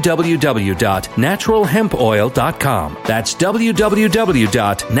www.naturalhempoil.com. That's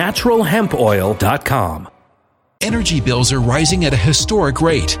www.naturalhempoil.com. Energy bills are rising at a historic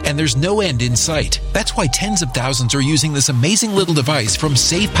rate, and there's no end in sight. That's why tens of thousands are using this amazing little device from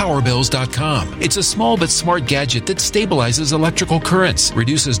SavePowerBills.com. It's a small but smart gadget that stabilizes electrical currents,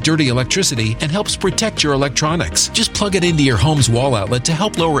 reduces dirty electricity, and helps protect your electronics. Just plug it into your home's wall outlet to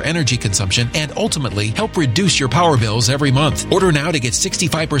help lower energy consumption and ultimately help reduce your power bills every month. Order now to get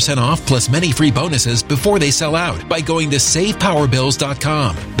 65% off plus many free bonuses before they sell out by going to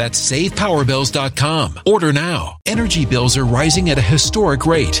SavePowerBills.com. That's SavePowerBills.com. Order now. Energy bills are rising at a historic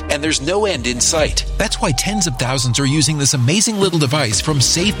rate, and there's no end in sight. That's why tens of thousands are using this amazing little device from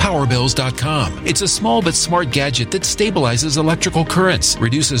SavePowerBills.com. It's a small but smart gadget that stabilizes electrical currents,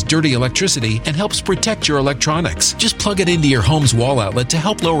 reduces dirty electricity, and helps protect your electronics. Just plug it into your home's wall outlet to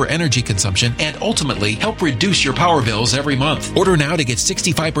help lower energy consumption and ultimately help reduce your power bills every month. Order now to get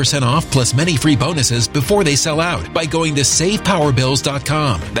 65% off plus many free bonuses before they sell out by going to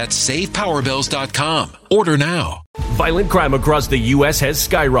SavePowerBills.com. That's SavePowerBills.com. Order now. Violent crime across the U.S. has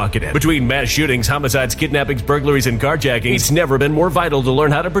skyrocketed. Between mass shootings, homicides, kidnappings, burglaries, and carjackings, it's never been more vital to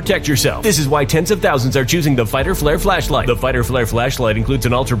learn how to protect yourself. This is why tens of thousands are choosing the Fighter Flare flashlight. The Fighter Flare flashlight includes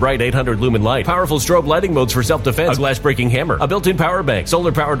an ultra-bright 800 lumen light, powerful strobe lighting modes for self-defense, a glass-breaking hammer, a built-in power bank,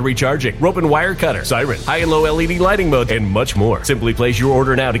 solar-powered recharging, rope and wire cutter, siren, high and low LED lighting mode, and much more. Simply place your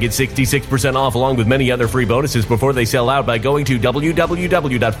order now to get 66% off along with many other free bonuses before they sell out by going to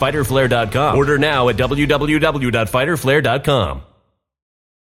www.fighterflare.com. Order now at www.fighterflare.com.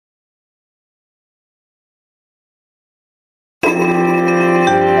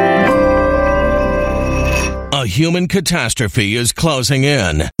 A human catastrophe is closing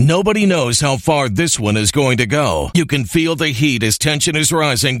in. Nobody knows how far this one is going to go. You can feel the heat as tension is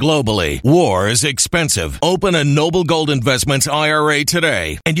rising globally. War is expensive. Open a Noble Gold Investments IRA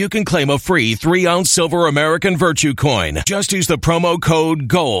today, and you can claim a free 3-ounce silver American Virtue coin. Just use the promo code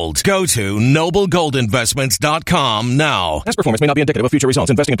GOLD. Go to noblegoldinvestments.com now. Past performance may not be indicative of future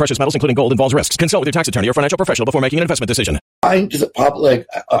results. Investing in precious metals, including gold, involves risks. Consult with your tax attorney or financial professional before making an investment decision. To the public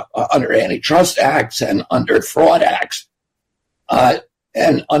under antitrust acts and under fraud acts,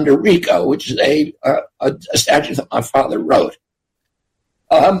 and under RICO, which is a statute that my father wrote.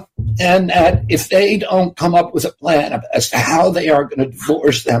 And that if they don't come up with a plan as to how they are going to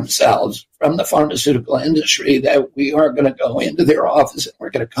divorce themselves from the pharmaceutical industry, that we are going to go into their office and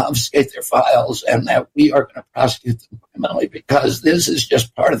we're going to confiscate their files and that we are going to prosecute them criminally, because this is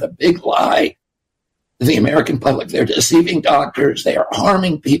just part of the big lie. The American public, they're deceiving doctors, they are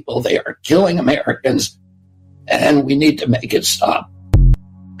harming people, they are killing Americans, and we need to make it stop.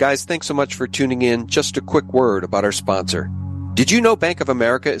 Guys, thanks so much for tuning in. Just a quick word about our sponsor. Did you know Bank of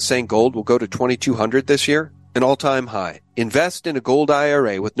America is saying gold will go to $2,200 this year? An all-time high. Invest in a gold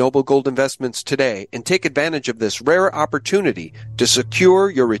IRA with Noble Gold Investments today and take advantage of this rare opportunity to secure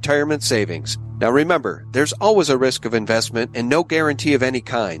your retirement savings. Now remember, there's always a risk of investment and no guarantee of any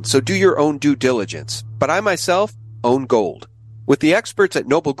kind, so do your own due diligence. But I myself own gold. With the experts at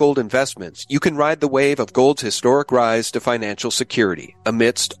Noble Gold Investments, you can ride the wave of gold's historic rise to financial security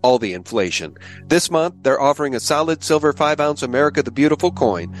amidst all the inflation. This month, they're offering a solid silver 5-ounce America the Beautiful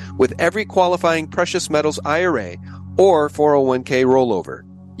coin with every qualifying precious metals IRA or 401k rollover.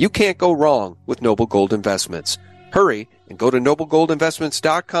 You can't go wrong with Noble Gold Investments. Hurry and go to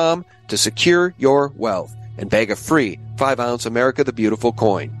noblegoldinvestments.com to secure your wealth and bag a free 5-ounce America the Beautiful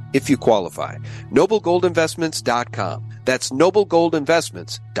coin if you qualify. noblegoldinvestments.com. That's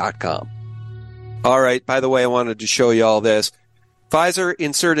noblegoldinvestments.com. All right, by the way, I wanted to show you all this. Pfizer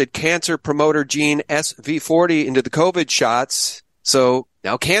inserted cancer promoter gene SV40 into the COVID shots. So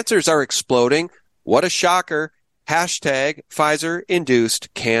now cancers are exploding. What a shocker. Hashtag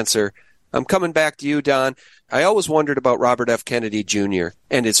Pfizer-induced cancer. I'm coming back to you, Don. I always wondered about Robert F. Kennedy Jr.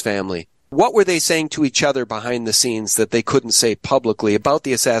 and his family. What were they saying to each other behind the scenes that they couldn't say publicly about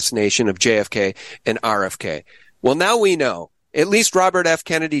the assassination of JFK and RFK? Well, now we know. At least Robert F.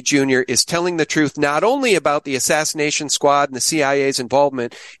 Kennedy Jr. is telling the truth not only about the assassination squad and the CIA's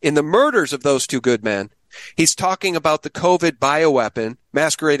involvement in the murders of those two good men, he's talking about the COVID bioweapon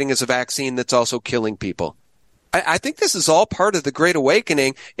masquerading as a vaccine that's also killing people. I think this is all part of the Great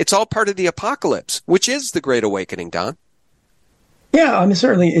Awakening. It's all part of the apocalypse, which is the Great Awakening, Don. Yeah, I mean,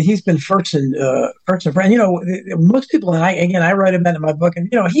 certainly he's been first and friend. You know, most people, and I write about it in my book, and,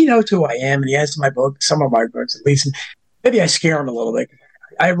 you know, he knows who I am, and he has my book, some of my books at least, and maybe I scare him a little bit.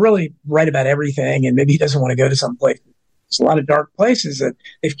 I really write about everything, and maybe he doesn't want to go to some place. There's a lot of dark places that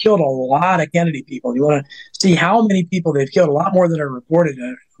they've killed a lot of Kennedy people. You want to see how many people they've killed, a lot more than are reported.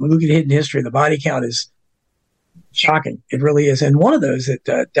 When we look at hidden history, the body count is shocking. It really is. And one of those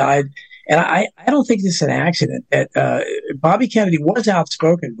that died, and I don't think this is an accident, that Bobby Kennedy was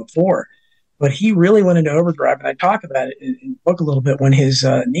outspoken before but he really went into overdrive. And I talk about it in the book a little bit when his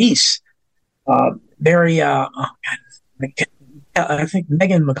niece, Mary, I think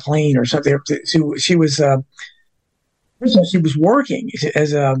Megan McLean or something, she was working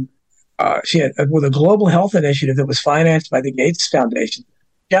as she had with a global health initiative that was financed by the Gates Foundation.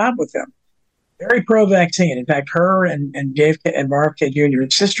 Job with them, very pro-vaccine. In fact, her and JFK and RFK Jr.,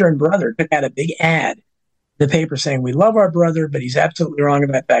 his sister and brother, took out a big ad in the paper saying, "We love our brother, but he's absolutely wrong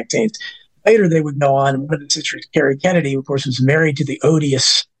about vaccines." Later, they would go on. One of the sisters, Carrie Kennedy, of course, was married to the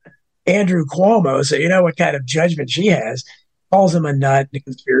odious Andrew Cuomo, so you know what kind of judgment she has. Calls him a nut, a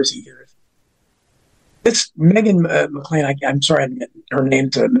conspiracy theorist. This Megan McLean, I'm sorry, I didn't get her name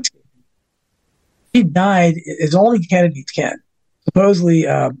to mistake. She died as only Kennedys can. Supposedly,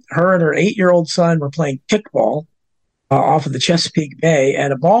 her and her 8-year-old son were playing kickball off of the Chesapeake Bay,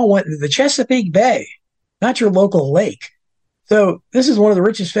 and a ball went into the Chesapeake Bay, not your local lake. So this is one of the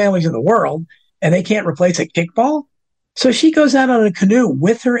richest families in the world, and they can't replace a kickball? So she goes out on a canoe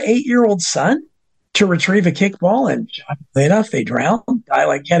with her 8-year-old son to retrieve a kickball, and shockingly enough, they drown, die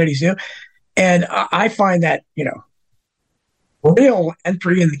like Kennedys do. And I find that, real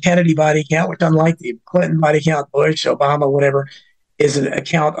entry in the Kennedy body count, which unlike the Clinton body count, Bush, Obama, whatever, is an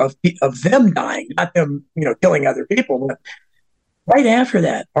account of them dying, not them, killing other people. But right after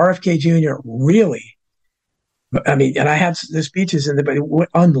that, RFK Jr. really, and I have the speeches in the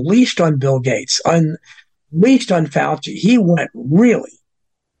unleashed on Bill Gates, unleashed on Fauci. He went really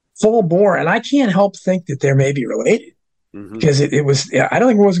full bore, and I can't help think that they're maybe related because it was. I don't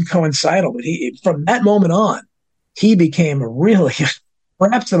think it wasn't coincidental, but from that moment on, he became really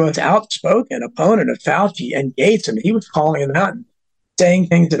perhaps the most outspoken opponent of Fauci and Gates. I mean, he was calling him out and saying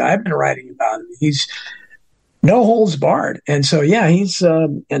things that I've been writing about. He's no holds barred, and so he's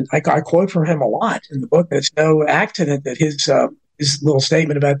and I quote from him a lot in the book. It's no accident that his little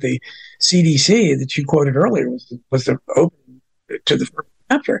statement about the CDC that you quoted earlier was the open to the first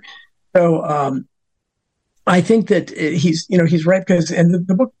chapter. So I think that he's right because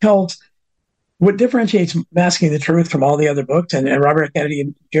the book tells what differentiates Masking the Truth from all the other books. And Robert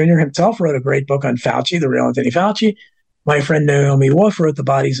Kennedy Jr. himself wrote a great book on Fauci, The Real Anthony Fauci. My friend Naomi Wolf wrote The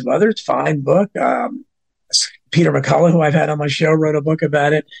Bodies of Others, fine book. Peter McCullough, who I've had on my show, wrote a book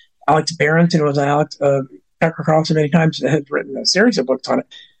about it. Alex Berenson was on Alex Tucker Carlson many times, has written a series of books on it.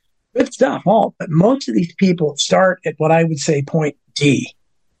 Good stuff, all. But most of these people start at what I would say point D.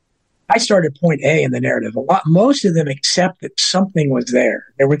 I started point A in the narrative. Most of them accept that something was there.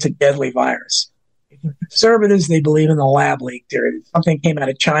 There was a deadly virus. Conservatives, they believe in the lab leak theory. Something came out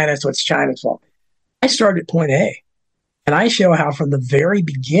of China, so it's China's fault. I started at point A, and I show how from the very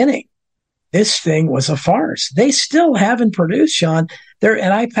beginning, this thing was a farce. They still haven't produced, Sean.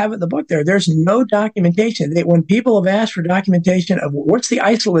 And I have it in the book there. There's no documentation. When people have asked for documentation of what's the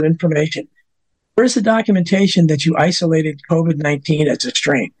isolate information, where's the documentation that you isolated COVID-19 as a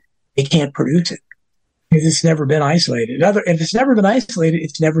strain? They can't produce it because it's never been isolated. If it's never been isolated,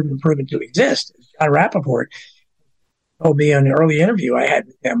 it's never been proven to exist. John Rappaport told me in an early interview I had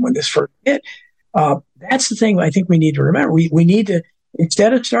with them when this first hit. That's the thing I think we need to remember. We need to,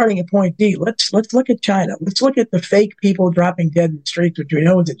 instead of starting at point D, let's look at China. Let's look at the fake people dropping dead in the streets, which we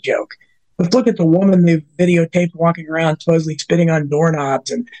know is a joke. Let's look at the woman they videotaped walking around supposedly spitting on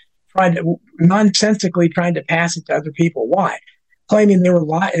doorknobs and nonsensically trying to pass it to other people. Why? Claiming they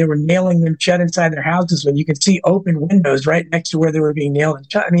were nailing them shut inside their houses when you could see open windows right next to where they were being nailed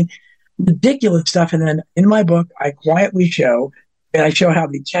and shut. I mean, ridiculous stuff. And then in my book, I quietly show how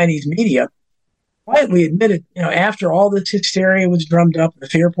the Chinese media quietly admitted, after all this hysteria was drummed up, the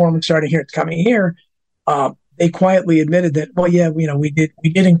fear porn was starting here, it's coming here. They quietly admitted that,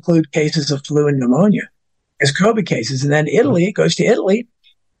 we did include cases of flu and pneumonia as COVID cases. And then Italy, goes to Italy.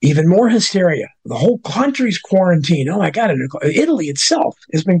 Even more hysteria. The whole country's quarantined. Oh, my God. Italy itself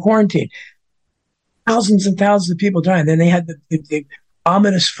has been quarantined. Thousands and thousands of people dying. Then they had the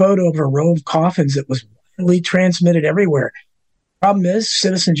ominous photo of a row of coffins that was widely transmitted everywhere. Problem is,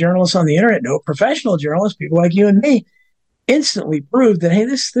 citizen journalists on the internet, no professional journalists, people like you and me, instantly proved that, hey,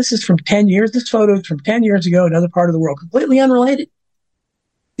 this is from 10 years. This photo is from 10 years ago, another part of the world, completely unrelated.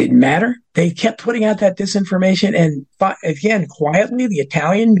 Didn't matter. They kept putting out that disinformation. And again, quietly, the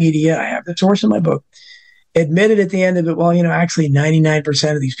Italian media, I have the source in my book, admitted at the end of it, actually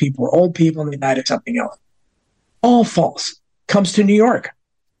 99% of these people were old people and they died of something else. All false. Comes to New York.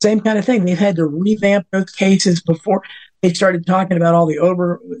 Same kind of thing. They've had to revamp those cases before they started talking about all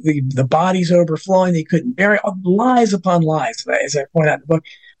the bodies overflowing. They couldn't bury lies upon lies, as I point out in the book.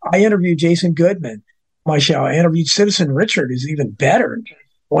 I interviewed Jason Goodman on my show. I interviewed Citizen Richard, who's even better and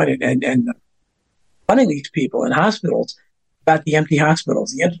running these people in hospitals. about the empty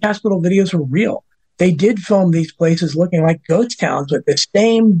hospitals. The empty hospital videos were real. They did film these places looking like ghost towns on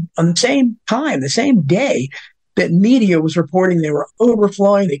the same time, the same day that media was reporting they were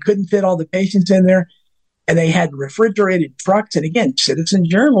overflowing. They couldn't fit all the patients in there. And they had refrigerated trucks. And again, citizen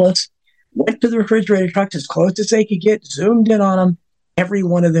journalists went to the refrigerated trucks as close as they could get, zoomed in on them. Every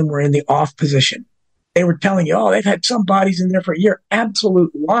one of them were in the off position. They were telling you, they've had some bodies in there for a year.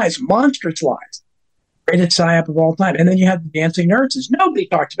 Absolute lies, monstrous lies. Greatest psyop of all time. And then you have the dancing nurses. Nobody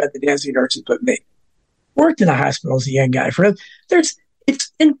talks about the dancing nurses but me. Worked in a hospital as a young guy.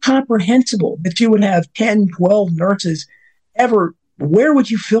 It's incomprehensible that you would have 10, 12 nurses ever. Where would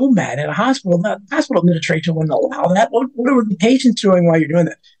you film that in a hospital? The hospital administration wouldn't allow that. What are the patients doing while you're doing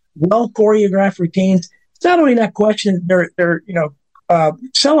that? Well choreographed routines. It's not only not questioned, they're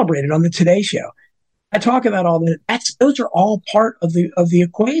celebrated on the Today Show. I talk about all that. Those are all part of the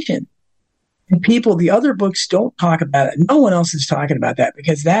equation. And the other books don't talk about it. No one else is talking about that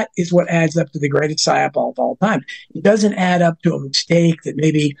because that is what adds up to the greatest psyop of all time. It doesn't add up to a mistake that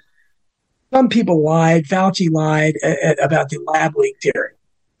maybe some people lied, Fauci lied about the lab leak theory.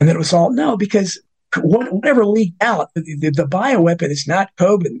 And then it was because whatever leaked out, the bioweapon is not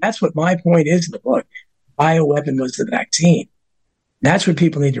COVID. That's what my point is in the book. Bioweapon was the vaccine. That's what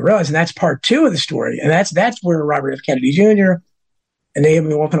people need to realize. And that's part 2 of the story. And that's where Robert F. Kennedy Jr. and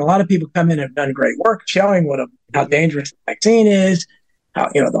Abraham Lincoln, a lot of people come in and have done great work showing how dangerous the vaccine is, how,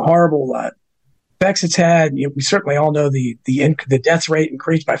 the horrible effects it's had. We certainly all know the death rate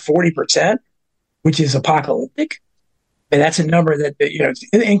increased by 40%, which is apocalyptic. And that's a number that it's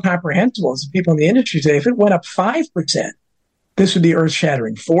incomprehensible as people in the industry say. If it went up 5%, this would be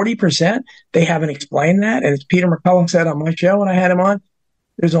earth-shattering. 40%, they haven't explained that. And as Peter McCullough said on my show when I had him on,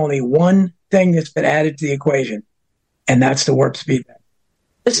 there's only one thing that's been added to the equation, and that's the warp speed.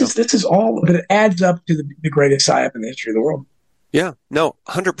 This is all, but it adds up to the greatest psyop in the history of the world. Yeah, no,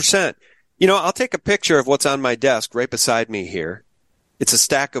 100%. I'll take a picture of what's on my desk right beside me here. It's a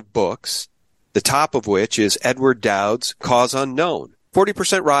stack of books, the top of which is Edward Dowd's Cause Unknown.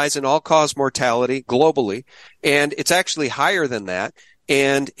 40% rise in all-cause mortality globally, and it's actually higher than that.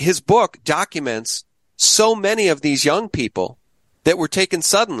 And his book documents so many of these young people that were taken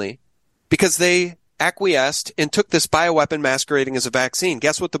suddenly because they acquiesced and took this bioweapon masquerading as a vaccine.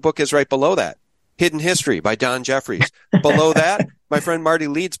 Guess what the book is right below that? Hidden History by Don Jeffries. Below that, my friend Marty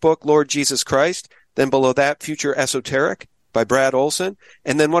Leeds' book, Lord Jesus Christ. Then below that, Future Esoteric by Brad Olson.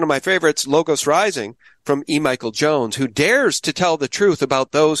 And then one of my favorites, Logos Rising, from E. Michael Jones, who dares to tell the truth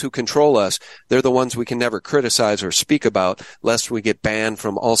about those who control us. They're the ones we can never criticize or speak about, lest we get banned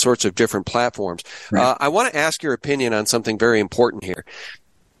from all sorts of different platforms. Right. I want to ask your opinion on something very important here.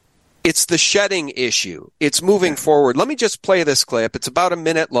 It's the shedding issue. It's moving forward. Let me just play this clip. It's about a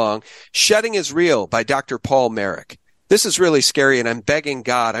minute long. Shedding is Real by Dr. Paul Merrick. This is really scary, and I'm begging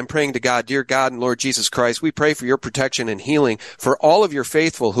God, I'm praying to God, dear God and Lord Jesus Christ, we pray for your protection and healing for all of your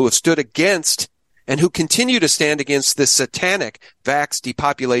faithful who have stood against and who continue to stand against this satanic vax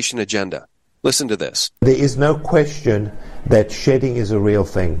depopulation agenda. Listen to this. There is no question that shedding is a real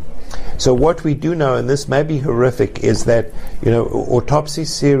thing. So what we do know, and this may be horrific, is that, autopsy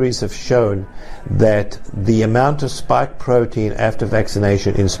series have shown that the amount of spike protein after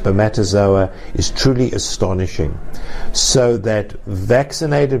vaccination in spermatozoa is truly astonishing. So that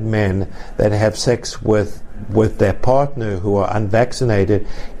vaccinated men that have sex with their partner who are unvaccinated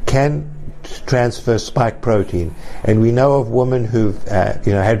can transfer spike protein. And we know of women who've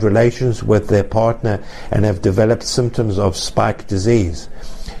had relations with their partner and have developed symptoms of spike disease.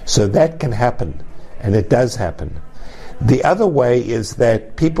 So that can happen, and it does happen. The other way is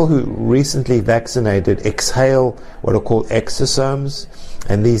that people who recently vaccinated exhale what are called exosomes,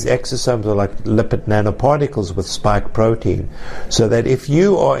 and these exosomes are like lipid nanoparticles with spike protein. So that if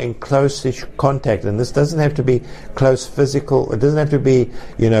you are in close-ish contact, and this doesn't have to be close physical, it doesn't have to be,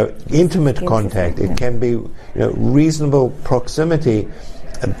 intimate contact. It can be, reasonable proximity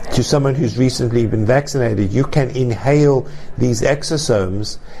to someone who's recently been vaccinated. You can inhale these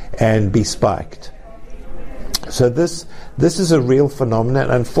exosomes and be spiked. So this is a real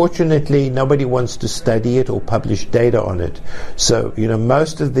phenomenon. Unfortunately, nobody wants to study it or publish data on it. So,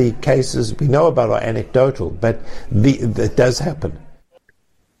 most of the cases we know about are anecdotal, but it does happen.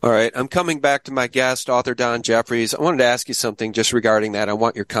 All right. I'm coming back to my guest, author Don Jeffries. I wanted to ask you something just regarding that. I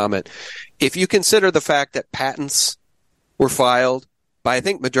want your comment. If you consider the fact that patents were filed by, I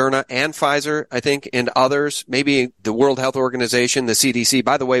think, Moderna and Pfizer, and others, maybe the World Health Organization, the CDC.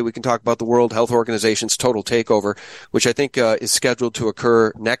 By the way, we can talk about the World Health Organization's total takeover, which I think is scheduled to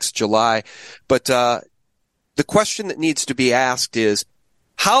occur next July. But the question that needs to be asked is,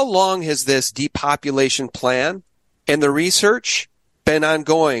 how long has this depopulation plan And the research been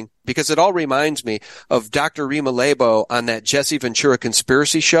ongoing, because it all reminds me of Dr. Rima Lebo on that Jesse Ventura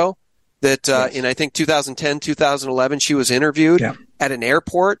conspiracy show that in, I think, 2010, 2011, she was interviewed at an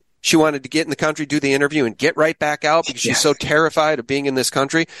airport. She wanted to get in the country, do the interview, and get right back out because she's so terrified of being in this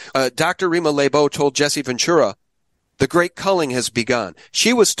country. Dr. Rima Lebo told Jesse Ventura, the great culling has begun.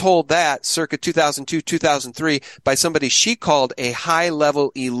 She was told that circa 2002, 2003 by somebody she called a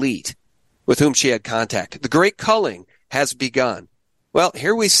high-level elite with whom she had contact. The great culling has begun. Well,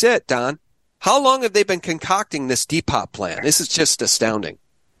 here we sit, Don. How long have they been concocting this depop plan? This is just astounding.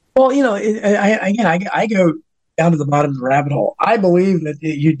 Well, I go down to the bottom of the rabbit hole. I believe that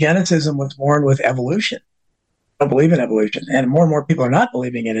eugenicism was born with evolution. I don't believe in evolution, and more people are not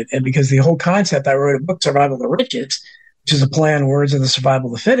believing in it. And because the whole concept, I wrote a book, Survival of the Richest, which is a play on words of the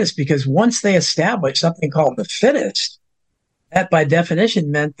survival of the fittest, because once they established something called the fittest, that by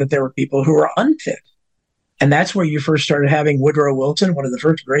definition meant that there were people who were unfit. And that's where you first started having Woodrow Wilson, one of the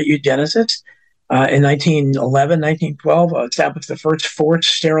first great eugenicists, in 1911, 1912, established the first forced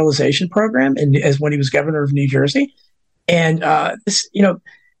sterilization program as when he was governor of New Jersey. And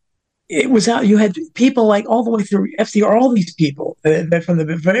it was out. You had people like all the way through FDR, all these people that from the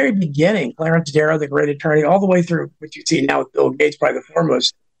very beginning, Clarence Darrow, the great attorney, all the way through what you see now with Bill Gates, probably the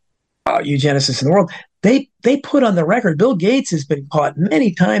foremost eugenicist in the world. They put on the record, Bill Gates has been caught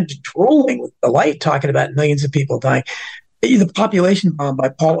many times drooling with delight talking about millions of people dying. The Population Bomb by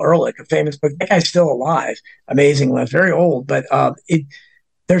Paul Ehrlich, a famous book. That guy's still alive. Amazing, very old. But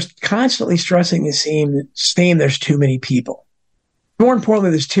there's constantly stressing the theme, there's too many people. More importantly,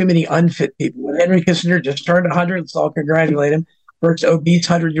 there's too many unfit people. When Henry Kissinger just turned 100, let's all congratulate him. First obese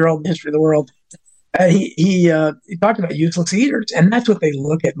 100-year-old in the history of the world. He talked about useless eaters, and that's what they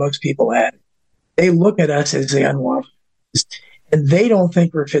look at most people as. They look at us as the unwanted, and they don't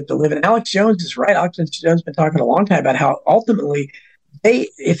think we're fit to live. And Alex Jones is right. Alex Jones has been talking a long time about how ultimately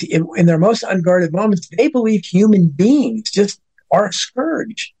if in their most unguarded moments, they believe human beings just are a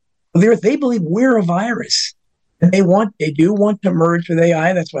scourge. They believe we're a virus. And they do want to merge with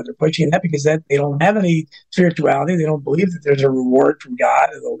AI. That's why they're pushing that, because they don't have any spirituality. They don't believe that there's a reward from God,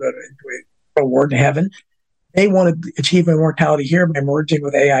 and they'll go to a reward to heaven. They want to achieve immortality here by merging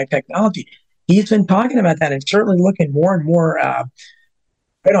with AI technology. He's been talking about that and certainly looking more and more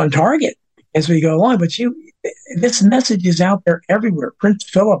right on target as we go along. But this message is out there everywhere. Prince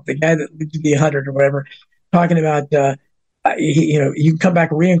Philip, the guy that lived to be 100 or whatever, talking about you can come back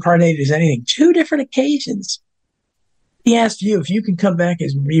reincarnated as anything. 2 different occasions. He asked you if you can come back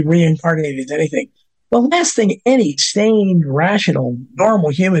as reincarnated as anything. The last thing any sane, rational, normal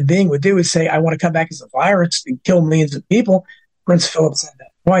human being would do is say, I want to come back as a virus and kill millions of people. Prince Philip said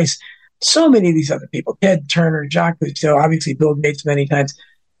that twice. So many of these other people, Ted Turner, Jacques Cousteau, obviously Bill Gates many times,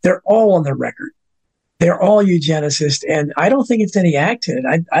 they're all on the record. They're all eugenicists, and I don't think it's any accident.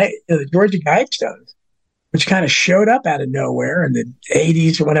 The Georgia Guidestones, which kind of showed up out of nowhere in the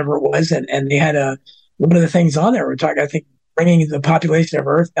 80s or whatever it was, and they had one of the things on there, we're talking, I think, bringing the population of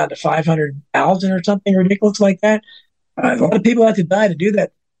Earth down to 500,000 or something ridiculous like that. A lot of people had to die to do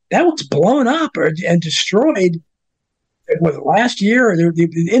that. That was blown up and destroyed. Was it last year or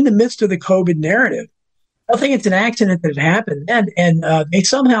in the midst of the COVID narrative? I think it's an accident that it happened, and they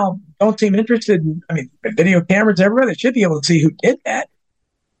somehow don't seem interested in. I mean, video cameras everywhere. They should be able to see who did that.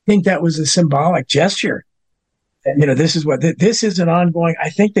 I think that was a symbolic gesture. And, this is an ongoing. I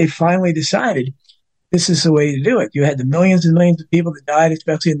think they finally decided this is the way to do it. You had the millions and millions of people that died,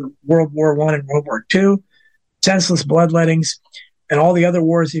 especially in the World War I and World War II, senseless bloodlettings, and all the other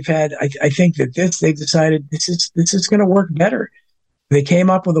wars you've had. I think that they've decided this is going to work better. They came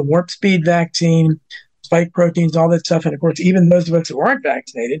up with a warp speed vaccine, spike proteins, all that stuff. And of course, even those of us who aren't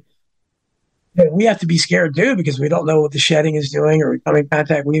vaccinated, we have to be scared too, because we don't know what the shedding is doing, or we come in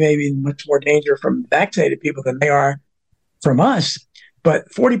contact. We may be in much more danger from vaccinated people than they are from us.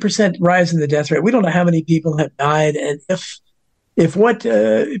 But 40% rise in the death rate. We don't know how many people have died. And if what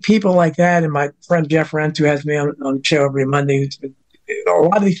people like that, and my friend Jeff Rentz, who has me on the show every Monday, a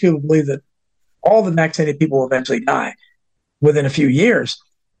lot of these people believe that all the vaccinated people will eventually die within a few years.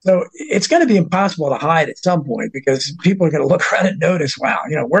 So it's going to be impossible to hide at some point, because people are going to look around and notice, wow,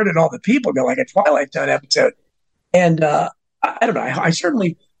 where did all the people go? Like a Twilight Zone episode. And I don't know. I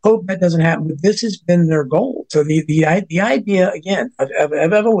certainly hope that doesn't happen, but this has been their goal. So the idea, again, of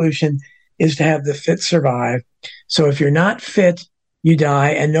evolution is to have the fit survive. So if you're not fit, you die,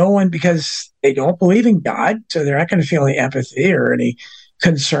 and no one, because they don't believe in God, so they're not going to feel any empathy or any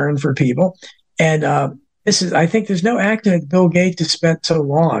concern for people. And I think there's no accident that Bill Gates has spent so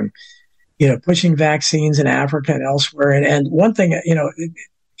long, pushing vaccines in Africa and elsewhere. And one thing,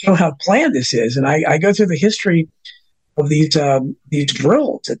 show how planned this is. And I go through the history of these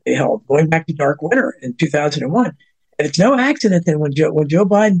drills that they held going back to Dark Winter in 2001. And it's no accident that when Joe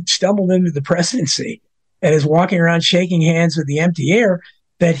Biden stumbled into the presidency and is walking around shaking hands with the empty air,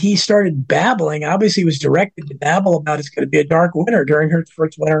 that he started babbling. Obviously, he was directed to babble about it's going to be a dark winter during her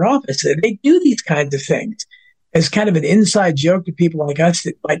first winter in office. And they do these kinds of things as kind of an inside joke to people like us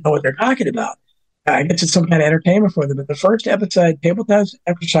that might know what they're talking about. I guess it's some kind of entertainment for them. But the first episode, Tabletop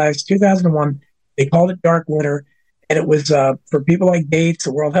Exercise, 2001, they called it Dark Winter. And it was for people like Gates,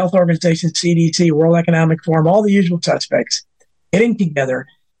 the World Health Organization, CDC, World Economic Forum, all the usual suspects getting together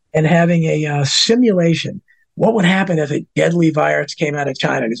and having a simulation. What would happen if a deadly virus came out of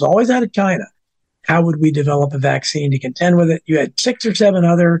China? It's always out of China. How would we develop a vaccine to contend with it? You had 6 or 7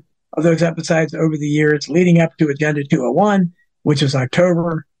 other of those episodes over the years leading up to Agenda 201, which was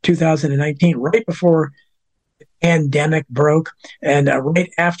October 2019, right before the pandemic broke. And right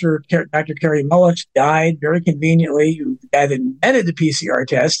after Dr. Kerry Mullis died, very conveniently, the guy that invented the PCR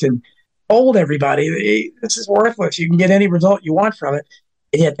test and told everybody, hey, this is worthless. You can get any result you want from it.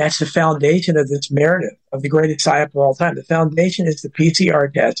 And yet that's the foundation of this narrative of the greatest psyop of all time. The foundation is the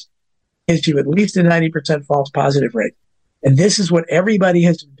PCR test gives you at least a 90% false positive rate. And this is what everybody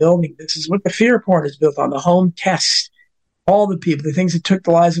has been building. This is what the fear porn is built on, the home test. All the people, the things that took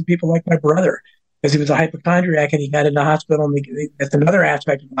the lives of people like my brother, because he was a hypochondriac and he got in the hospital. And that's another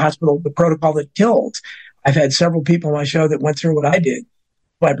aspect of the hospital, the protocol that kills. I've had several people on my show that went through what I did.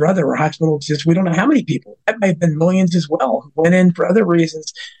 My brother or hospitals, just we don't know how many people. That might have been millions as well, who went in for other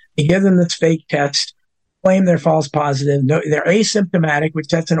reasons. You give them this fake test, claim they're false positive. No, they're asymptomatic, which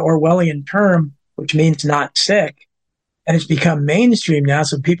that's an Orwellian term, which means not sick. And it's become mainstream now,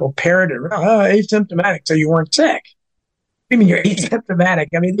 so people parrot it around, asymptomatic, so you weren't sick. I mean, you're asymptomatic.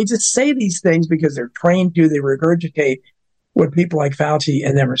 I mean, they just say these things because they're trained to, they regurgitate what people like Fauci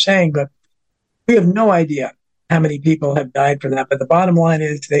and them are saying, but we have no idea how many people have died from that. But the bottom line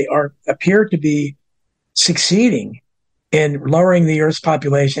is they appear to be succeeding in lowering the Earth's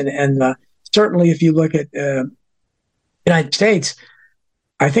population. And certainly if you look at the United States,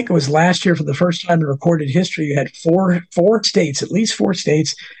 I think it was last year for the first time in recorded history, you had four states, at least 4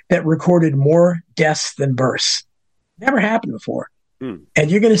 states, that recorded more deaths than births. Never happened before. And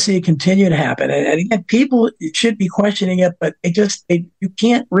you're going to see it continue to happen. And again, people should be questioning it, but you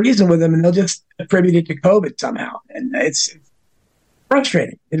can't reason with them, and they'll just attribute it to COVID somehow. And it's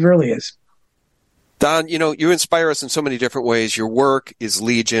frustrating. It really is. Don, you inspire us in so many different ways. Your work is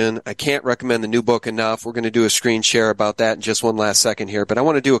legion. I can't recommend the new book enough. We're going to do a screen share about that in just one last second here, but I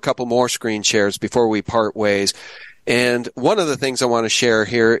want to do a couple more screen shares before we part ways. And one of the things I want to share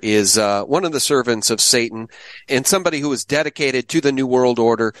here is one of the servants of Satan and somebody who is dedicated to the New World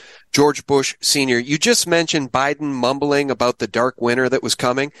Order, George Bush Sr. You just mentioned Biden mumbling about the dark winter that was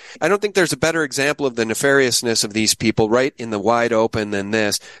coming. I don't think there's a better example of the nefariousness of these people right in the wide open than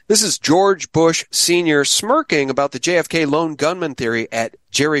this. This is George Bush Sr. smirking about the JFK lone gunman theory at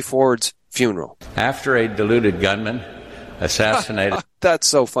Jerry Ford's funeral. After a deluded gunman assassinated... That's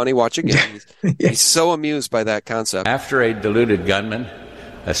so funny. Watch again. He's so amused by that concept. After a deluded gunman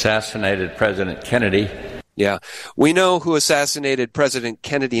assassinated President Kennedy. Yeah. We know who assassinated President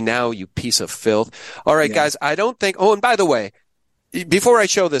Kennedy now, you piece of filth. All right, guys, I don't think... Oh, and by the way, before I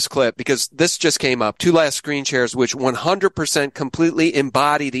show this clip, because this just came up, 2 last screen shares, which 100% completely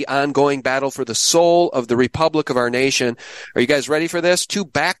embody the ongoing battle for the soul of the republic of our nation. Are you guys ready for this? 2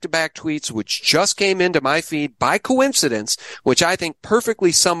 back-to-back tweets, which just came into my feed by coincidence, which I think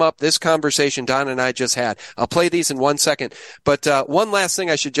perfectly sum up this conversation Don and I just had. I'll play these in 1 second. But one last thing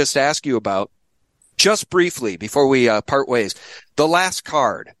I should just ask you about, just briefly, before we part ways. The last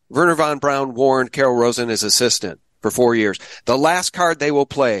card. Wernher von Braun warned Carol Rosen, his assistant, for 4 years. The last card they will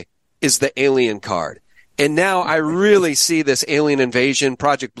play is the alien card. And now I really see this alien invasion,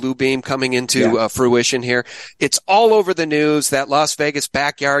 Project Bluebeam, coming into fruition here. It's all over the news, that Las Vegas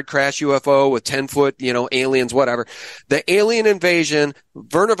backyard crash UFO with 10-foot, aliens, whatever. The alien invasion,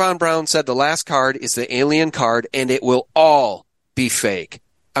 Wernher von Braun said the last card is the alien card, and it will all be fake.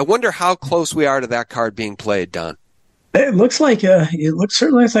 I wonder how close we are to that card being played, Don. It looks like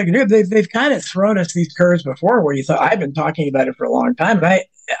certainly looks like they've kind of thrown us these curves before, where you thought I've been talking about it for a long time. And I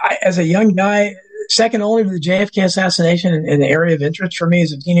as a young guy, second only to the JFK assassination, in the area of interest for me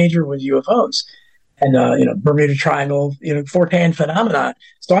as a teenager was UFOs and Bermuda Triangle, Fortean phenomenon.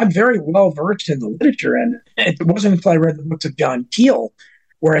 So I'm very well versed in the literature, and it wasn't until I read the books of John Keel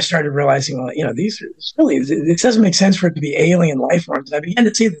where I started realizing, this doesn't make sense for it to be alien life forms. And I began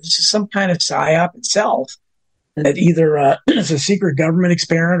to see that this is some kind of psyop itself. And that either it's a secret government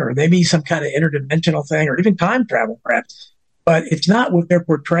experiment or maybe some kind of interdimensional thing or even time travel, perhaps. but it's not what they're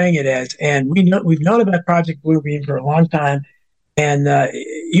portraying it as. And we've known about Project Bluebeam for a long time. And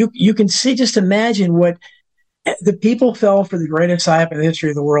you can see, just imagine what the people fell for the greatest psyop in the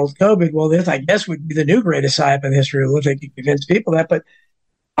history of the world, COVID. Well, this, I guess, would be the new greatest psyop in the history of the world if they could convince people that. But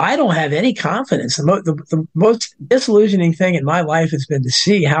I don't have any confidence. The most disillusioning thing in my life has been to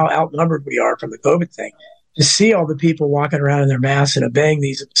see how outnumbered we are from the COVID thing, to see all the people walking around in their masks and obeying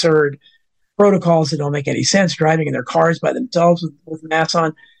these absurd protocols that don't make any sense, driving in their cars by themselves with masks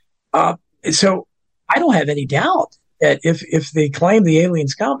on. So I don't have any doubt that if they claim the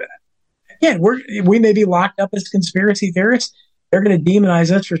aliens come, again, we may be locked up as conspiracy theorists. They're going to demonize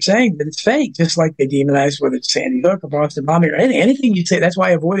us for saying that it's fake, just like they demonize whether it's Sandy Hook or Boston bombing or anything you say. That's why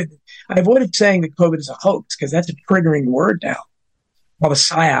I avoided saying that COVID is a hoax, because that's a triggering word now. Well, the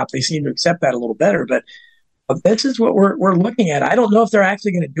psyop, they seem to accept that a little better, but this is what we're looking at. I don't know if they're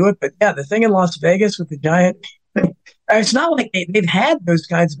actually going to do it, but yeah, the thing in Las Vegas with the giant, it's not like they've had those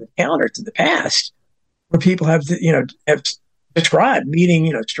kinds of encounters in the past where people have described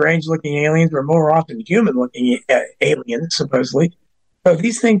meeting, strange looking aliens, or more often human looking aliens, supposedly. So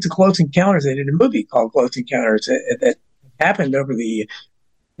these things are close encounters. They did a movie called Close Encounters that happened over the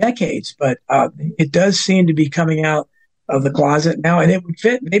decades, but it does seem to be coming out of the closet now, and it would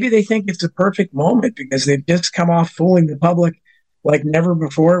fit. Maybe they think it's a perfect moment because they've just come off fooling the public like never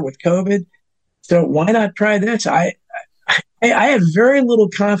before with COVID. So why not try this? I have very little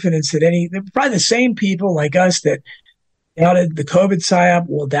confidence that they're probably the same people like us that doubted the COVID psyop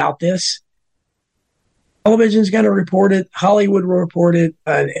will doubt this. Television's going to report it. Hollywood will report it,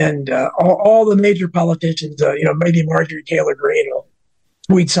 and all the major politicians. Maybe Marjorie Taylor Greene will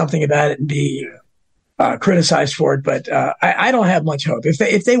tweet something about it and be criticized for it. But I don't have much hope.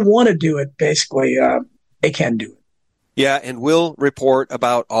 If they want to do it, basically, they can do it. Yeah, and we'll report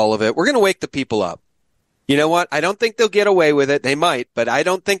about all of it. We're going to wake the people up. You know what? I don't think they'll get away with it. They might, but I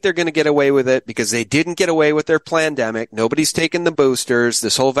don't think they're going to get away with it because they didn't get away with their plandemic. Nobody's taken the boosters.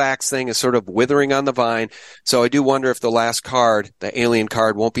 This whole vax thing is sort of withering on the vine. So I do wonder if the last card, the alien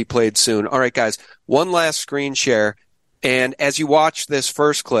card, won't be played soon. All right, guys, one last screen share. And as you watch this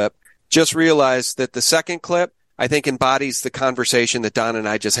first clip, just realize that the second clip, I think, embodies the conversation that Don and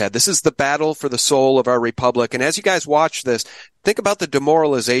I just had. This is the battle for the soul of our republic. And as you guys watch this, think about the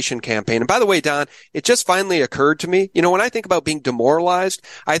demoralization campaign. And by the way, Don, it just finally occurred to me, when I think about being demoralized,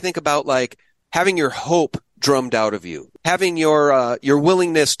 I think about like having your hope drummed out of you, having your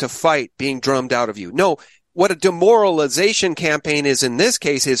willingness to fight being drummed out of you. No, what a demoralization campaign is in this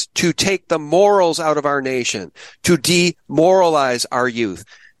case is to take the morals out of our nation, to demoralize our youth.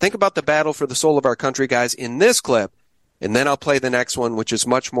 Think about the battle for the soul of our country, guys, in this clip, and then I'll play the next one, which is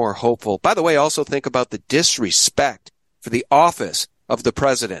much more hopeful. By the way, also think about the disrespect for the office of the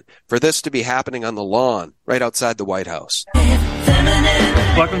president, for this to be happening on the lawn right outside the White House.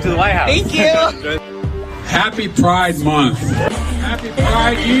 Welcome to the White House. Thank you. Happy Pride Month. Happy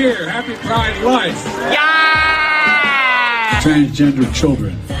Pride Year. Happy Pride Life. Yeah! Transgender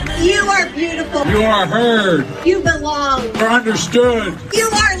children. You are beautiful. You are heard. You belong. You are understood. You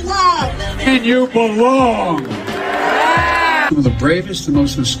are loved. And you belong. One of the bravest and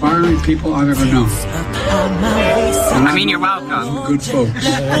most inspiring people I've ever known. You're welcome. Good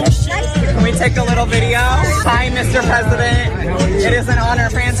folks. Can we take a little video? Hi, Mr. President. It is an honor.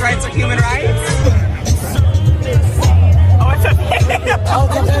 Trans rights are human rights. Oh, it's a video. Oh,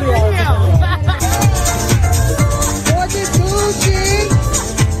 it's a video.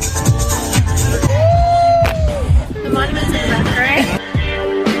 The monument's in left, right?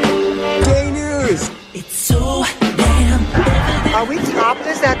 Gay news. It's so damn. Are we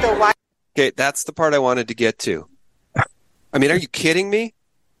topless at the White? Okay, that's the part I wanted to get to. Are you kidding me?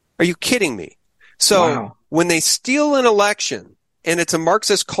 Are you kidding me? So When they steal an election and it's a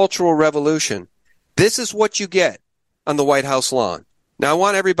Marxist cultural revolution, this is what you get on the White House lawn. Now, I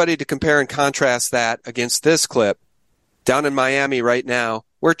want everybody to compare and contrast that against this clip down in Miami right now,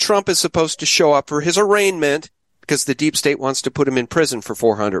 where Trump is supposed to show up for his arraignment because the deep state wants to put him in prison for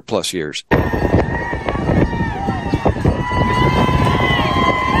 400 plus years.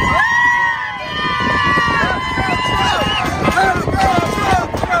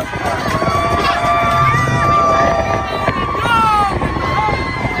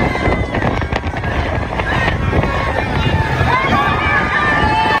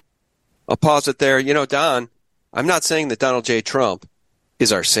 I'll pause it there. Don, I'm not saying that Donald J. Trump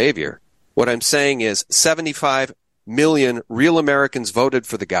is our savior. What I'm saying is 75 million real Americans voted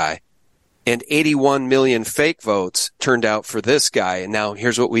for the guy, and 81 million fake votes turned out for this guy. And now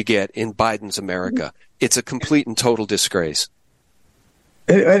here's what we get in Biden's America. It's a complete and total disgrace.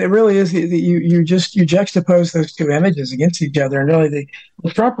 It really is. You juxtapose those two images against each other, and really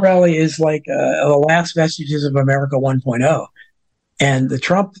the Trump rally is like the last vestiges of America 1.0. And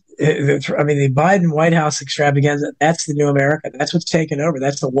the Biden White House extravaganza, that's the new America. That's what's taken over.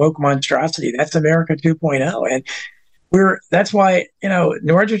 That's the woke monstrosity. That's America 2.0. And that's why,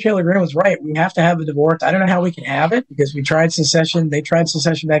 Marjorie Taylor Greene was right. We have to have a divorce. I don't know how we can have it because we tried secession. They tried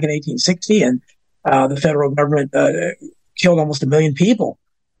secession back in 1860, and the federal government killed almost 1 million people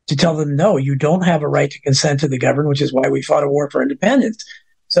to tell them, no, you don't have a right to consent to the government, which is why we fought a war for independence.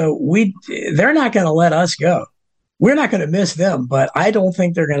 So they're not going to let us go. We're not going to miss them, but I don't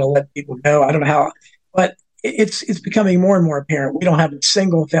think they're going to let people go. I don't know how, but it's becoming more and more apparent. We don't have a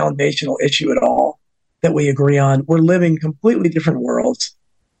single foundational issue at all that we agree on. We're living completely different worlds.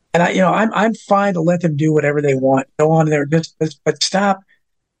 And I'm fine to let them do whatever they want. Go on there, but stop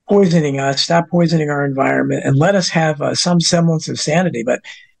poisoning us, stop poisoning our environment, and let us have some semblance of sanity. But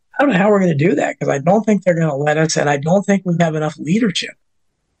I don't know how we're going to do that because I don't think they're going to let us, and I don't think we have enough leadership.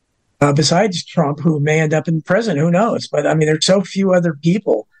 Besides Trump, who may end up in prison, who knows? But there's so few other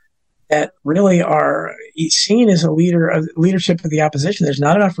people that really are seen as leadership of the opposition. There's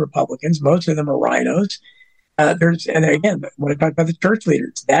not enough Republicans. Most of them are rhinos. And again, what about the church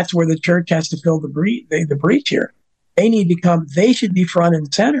leaders? That's where the church has to fill the breach here. They should be front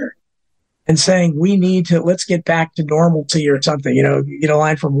and center and saying, let's get back to normalcy or something. Get a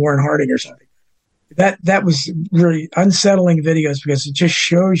line from Warren Harding or something. That was really unsettling videos because it just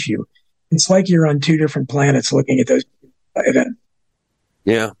shows you it's like you're on two different planets looking at those events.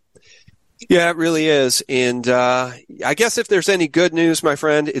 Yeah, it really is. And I guess if there's any good news, my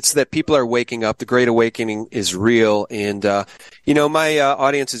friend, it's that people are waking up. The Great Awakening is real. And, my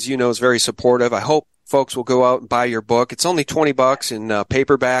audience, as you know, is very supportive. I hope folks will go out and buy your book. It's only $20 in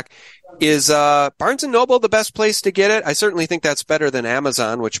paperback. Is Barnes & Noble the best place to get it? I certainly think that's better than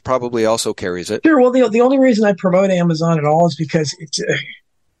Amazon, which probably also carries it. Sure. Well, the only reason I promote Amazon at all is because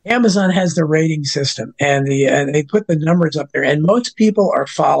Amazon has the rating system, and they put the numbers up there, and most people are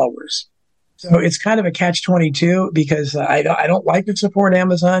followers. So it's kind of a catch-22 because I don't like to support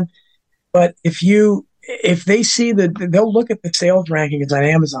Amazon, but if they see they'll look at the sales rankings on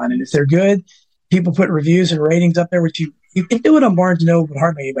Amazon, and if they're good, people put reviews and ratings up there, which you can do it on Barnes & Noble, but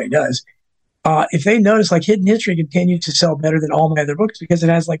hardly anybody does. If they notice, like Hidden History continues to sell better than all my other books because it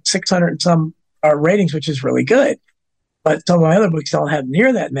has like 600 and some ratings, which is really good. But some of my other books don't have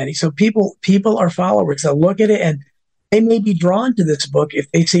near that many. So people are followers. They'll look at it and they may be drawn to this book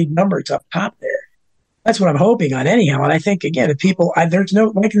if they see numbers up top there. That's what I'm hoping on anyhow. And I think, again, if people, there's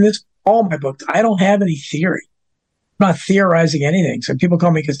no, like in all my books, I don't have any theory. I'm not theorizing anything. So people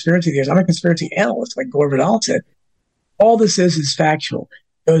call me conspiracy theorist. I'm a conspiracy analyst, like Gore Vidal said. All this is factual.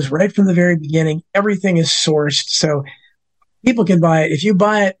 It goes right from the very beginning. Everything is sourced. So people can buy it. If you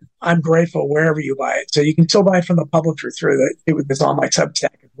buy it, I'm grateful wherever you buy it. So you can still buy it from the publisher through it's on my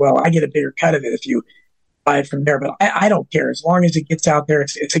Substack as well. I get a bigger cut of it if you buy it from there, but I don't care. As long as it gets out there,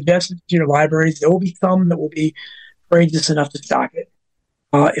 it's suggested to your libraries. There will be some that will be courageous enough to stock it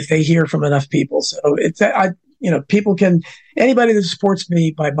if they hear from enough people. So people can, anybody that supports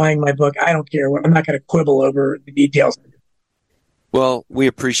me by buying my book, I don't care. I'm not going to quibble over the details. Well, we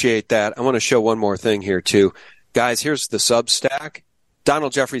appreciate that. I want to show one more thing here too. Guys, here's the Substack.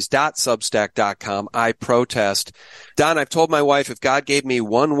 DonaldJeffries.substack.com. I protest. Don, I've told my wife if God gave me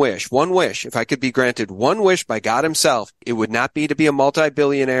one wish, if I could be granted one wish by God himself, it would not be to be a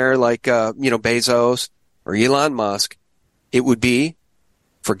multi-billionaire like, Bezos or Elon Musk. It would be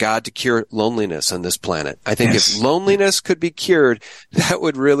for God to cure loneliness on this planet. I think if loneliness could be cured, that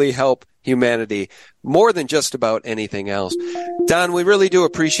would really help humanity more than just about anything else. Don, we really do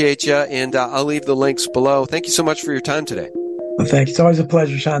appreciate you, and I'll leave the links below. Thank you so much for your time today. Well, thanks. It's always a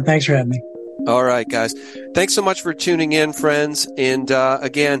pleasure, Sean. Thanks for having me. All right, guys. Thanks so much for tuning in, friends. And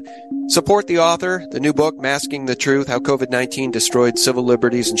again, support the author, the new book, Masking the Truth, How COVID-19 Destroyed Civil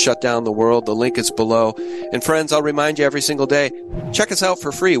Liberties and Shut Down the World. The link is below. And friends, I'll remind you every single day, check us out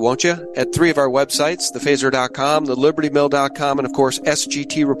for free, won't you? At 3 of our websites, thephaser.com, thelibertymill.com, and of course,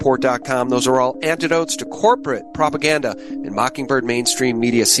 sgtreport.com. Those are all antidotes to corporate propaganda and Mockingbird mainstream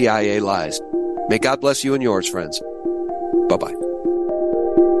media CIA lies. May God bless you and yours, friends. Bye-bye.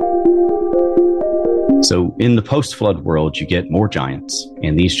 So in the post-flood world, you get more giants,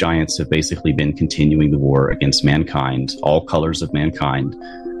 and these giants have basically been continuing the war against mankind, all colors of mankind,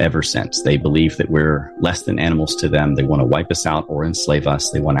 ever since. They believe that we're less than animals to them. They want to wipe us out or enslave us.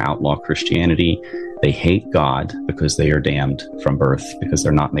 They want to outlaw Christianity. They hate God because they are damned from birth, because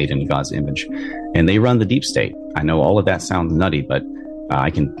they're not made in God's image. And they run the deep state. I know all of that sounds nutty, but I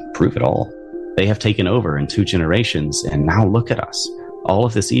can prove it all. They have taken over in 2 generations, and now look at us. All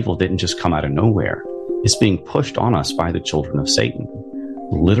of this evil didn't just come out of nowhere. It's being pushed on us by the children of Satan,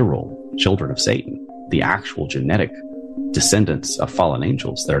 literal children of Satan, the actual genetic descendants of fallen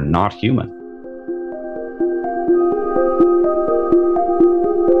angels. They're not human.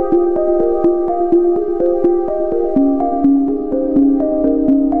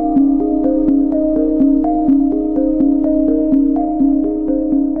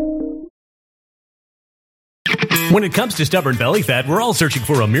 When it comes to stubborn belly fat, we're all searching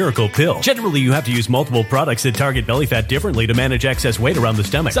for a miracle pill. Generally, you have to use multiple products that target belly fat differently to manage excess weight around the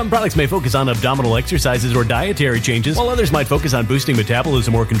stomach. Some products may focus on abdominal exercises or dietary changes, while others might focus on boosting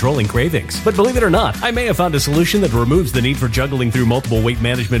metabolism or controlling cravings. But believe it or not, I may have found a solution that removes the need for juggling through multiple weight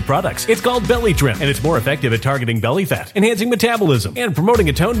management products. It's called Belly Trim, and it's more effective at targeting belly fat, enhancing metabolism, and promoting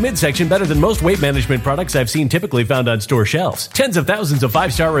a toned midsection better than most weight management products I've seen typically found on store shelves. Tens of thousands of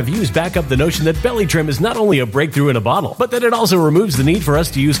 5-star reviews back up the notion that Belly Trim is not only a breakthrough in a bottle, but that it also removes the need for us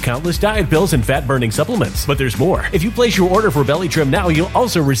to use countless diet pills and fat-burning supplements. But there's more. If you place your order for Belly Trim now, you'll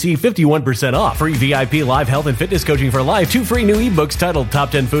also receive 51% off, free VIP live health and fitness coaching for life, 2 free new ebooks titled Top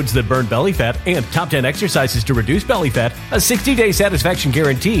 10 Foods That Burn Belly Fat and Top 10 Exercises to Reduce Belly Fat, a 60-day satisfaction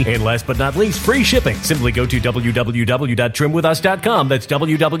guarantee, and last but not least, free shipping. Simply go to www.trimwithus.com. That's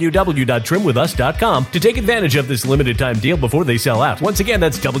www.trimwithus.com to take advantage of this limited time deal before they sell out. Once again,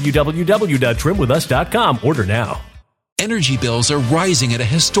 that's www.trimwithus.com. Order now. Energy bills are rising at a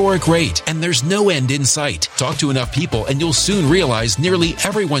historic rate, and there's no end in sight. Talk to enough people, and you'll soon realize nearly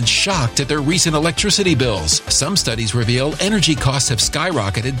everyone's shocked at their recent electricity bills. Some studies reveal energy costs have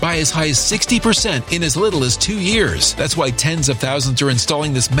skyrocketed by as high as 60% in as little as 2 years. That's why tens of thousands are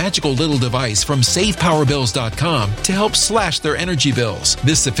installing this magical little device from SavePowerBills.com to help slash their energy bills.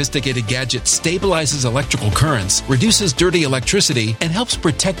 This sophisticated gadget stabilizes electrical currents, reduces dirty electricity, and helps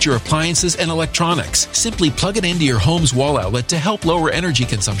protect your appliances and electronics. Simply plug it into your home's wall outlet to help lower energy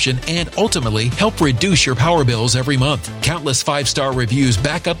consumption and ultimately help reduce your power bills every month. Countless 5-star reviews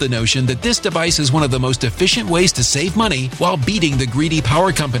back up the notion that this device is one of the most efficient ways to save money while beating the greedy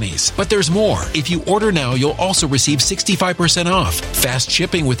power companies. But there's more. If you order now, you'll also receive 65% off, fast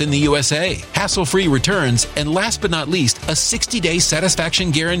shipping within the USA, hassle-free returns, and last but not least, a 60-day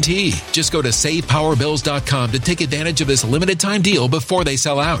satisfaction guarantee. Just go to SavePowerBills.com to take advantage of this limited time deal before they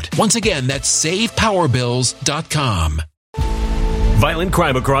sell out. Once again, that's SavePowerBills.com. Violent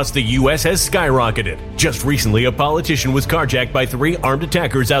crime across the U.S. has skyrocketed. Just recently, a politician was carjacked by 3 armed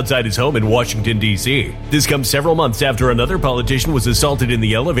attackers outside his home in Washington, D.C. This comes several months after another politician was assaulted in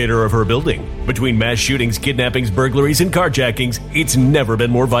the elevator of her building. Between mass shootings, kidnappings, burglaries, and carjackings, it's never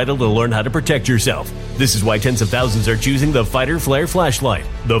been more vital to learn how to protect yourself. This is why tens of thousands are choosing the Fighter Flare flashlight.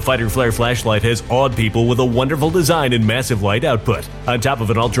 The Fighter Flare flashlight has awed people with a wonderful design and massive light output. On top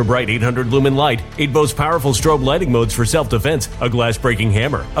of an ultra-bright 800-lumen light, it boasts powerful strobe lighting modes for self-defense, a glass-breaking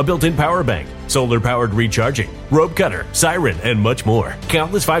hammer, a built-in power bank, solar-powered recharging, rope cutter, siren, and much more.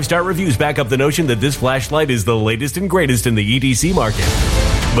 Countless 5-star reviews back up the notion that this flashlight is the latest and greatest in the EDC market.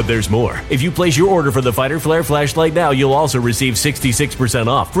 But there's more. If you place your order for the Fighter Flare flashlight now, you'll also receive 66%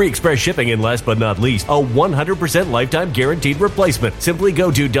 off, free express shipping, and last but not least, a 100% lifetime guaranteed replacement. Simply go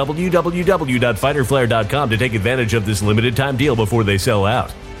to www.fighterflare.com to take advantage of this limited time deal before they sell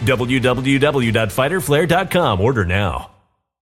out. www.fighterflare.com. Order now.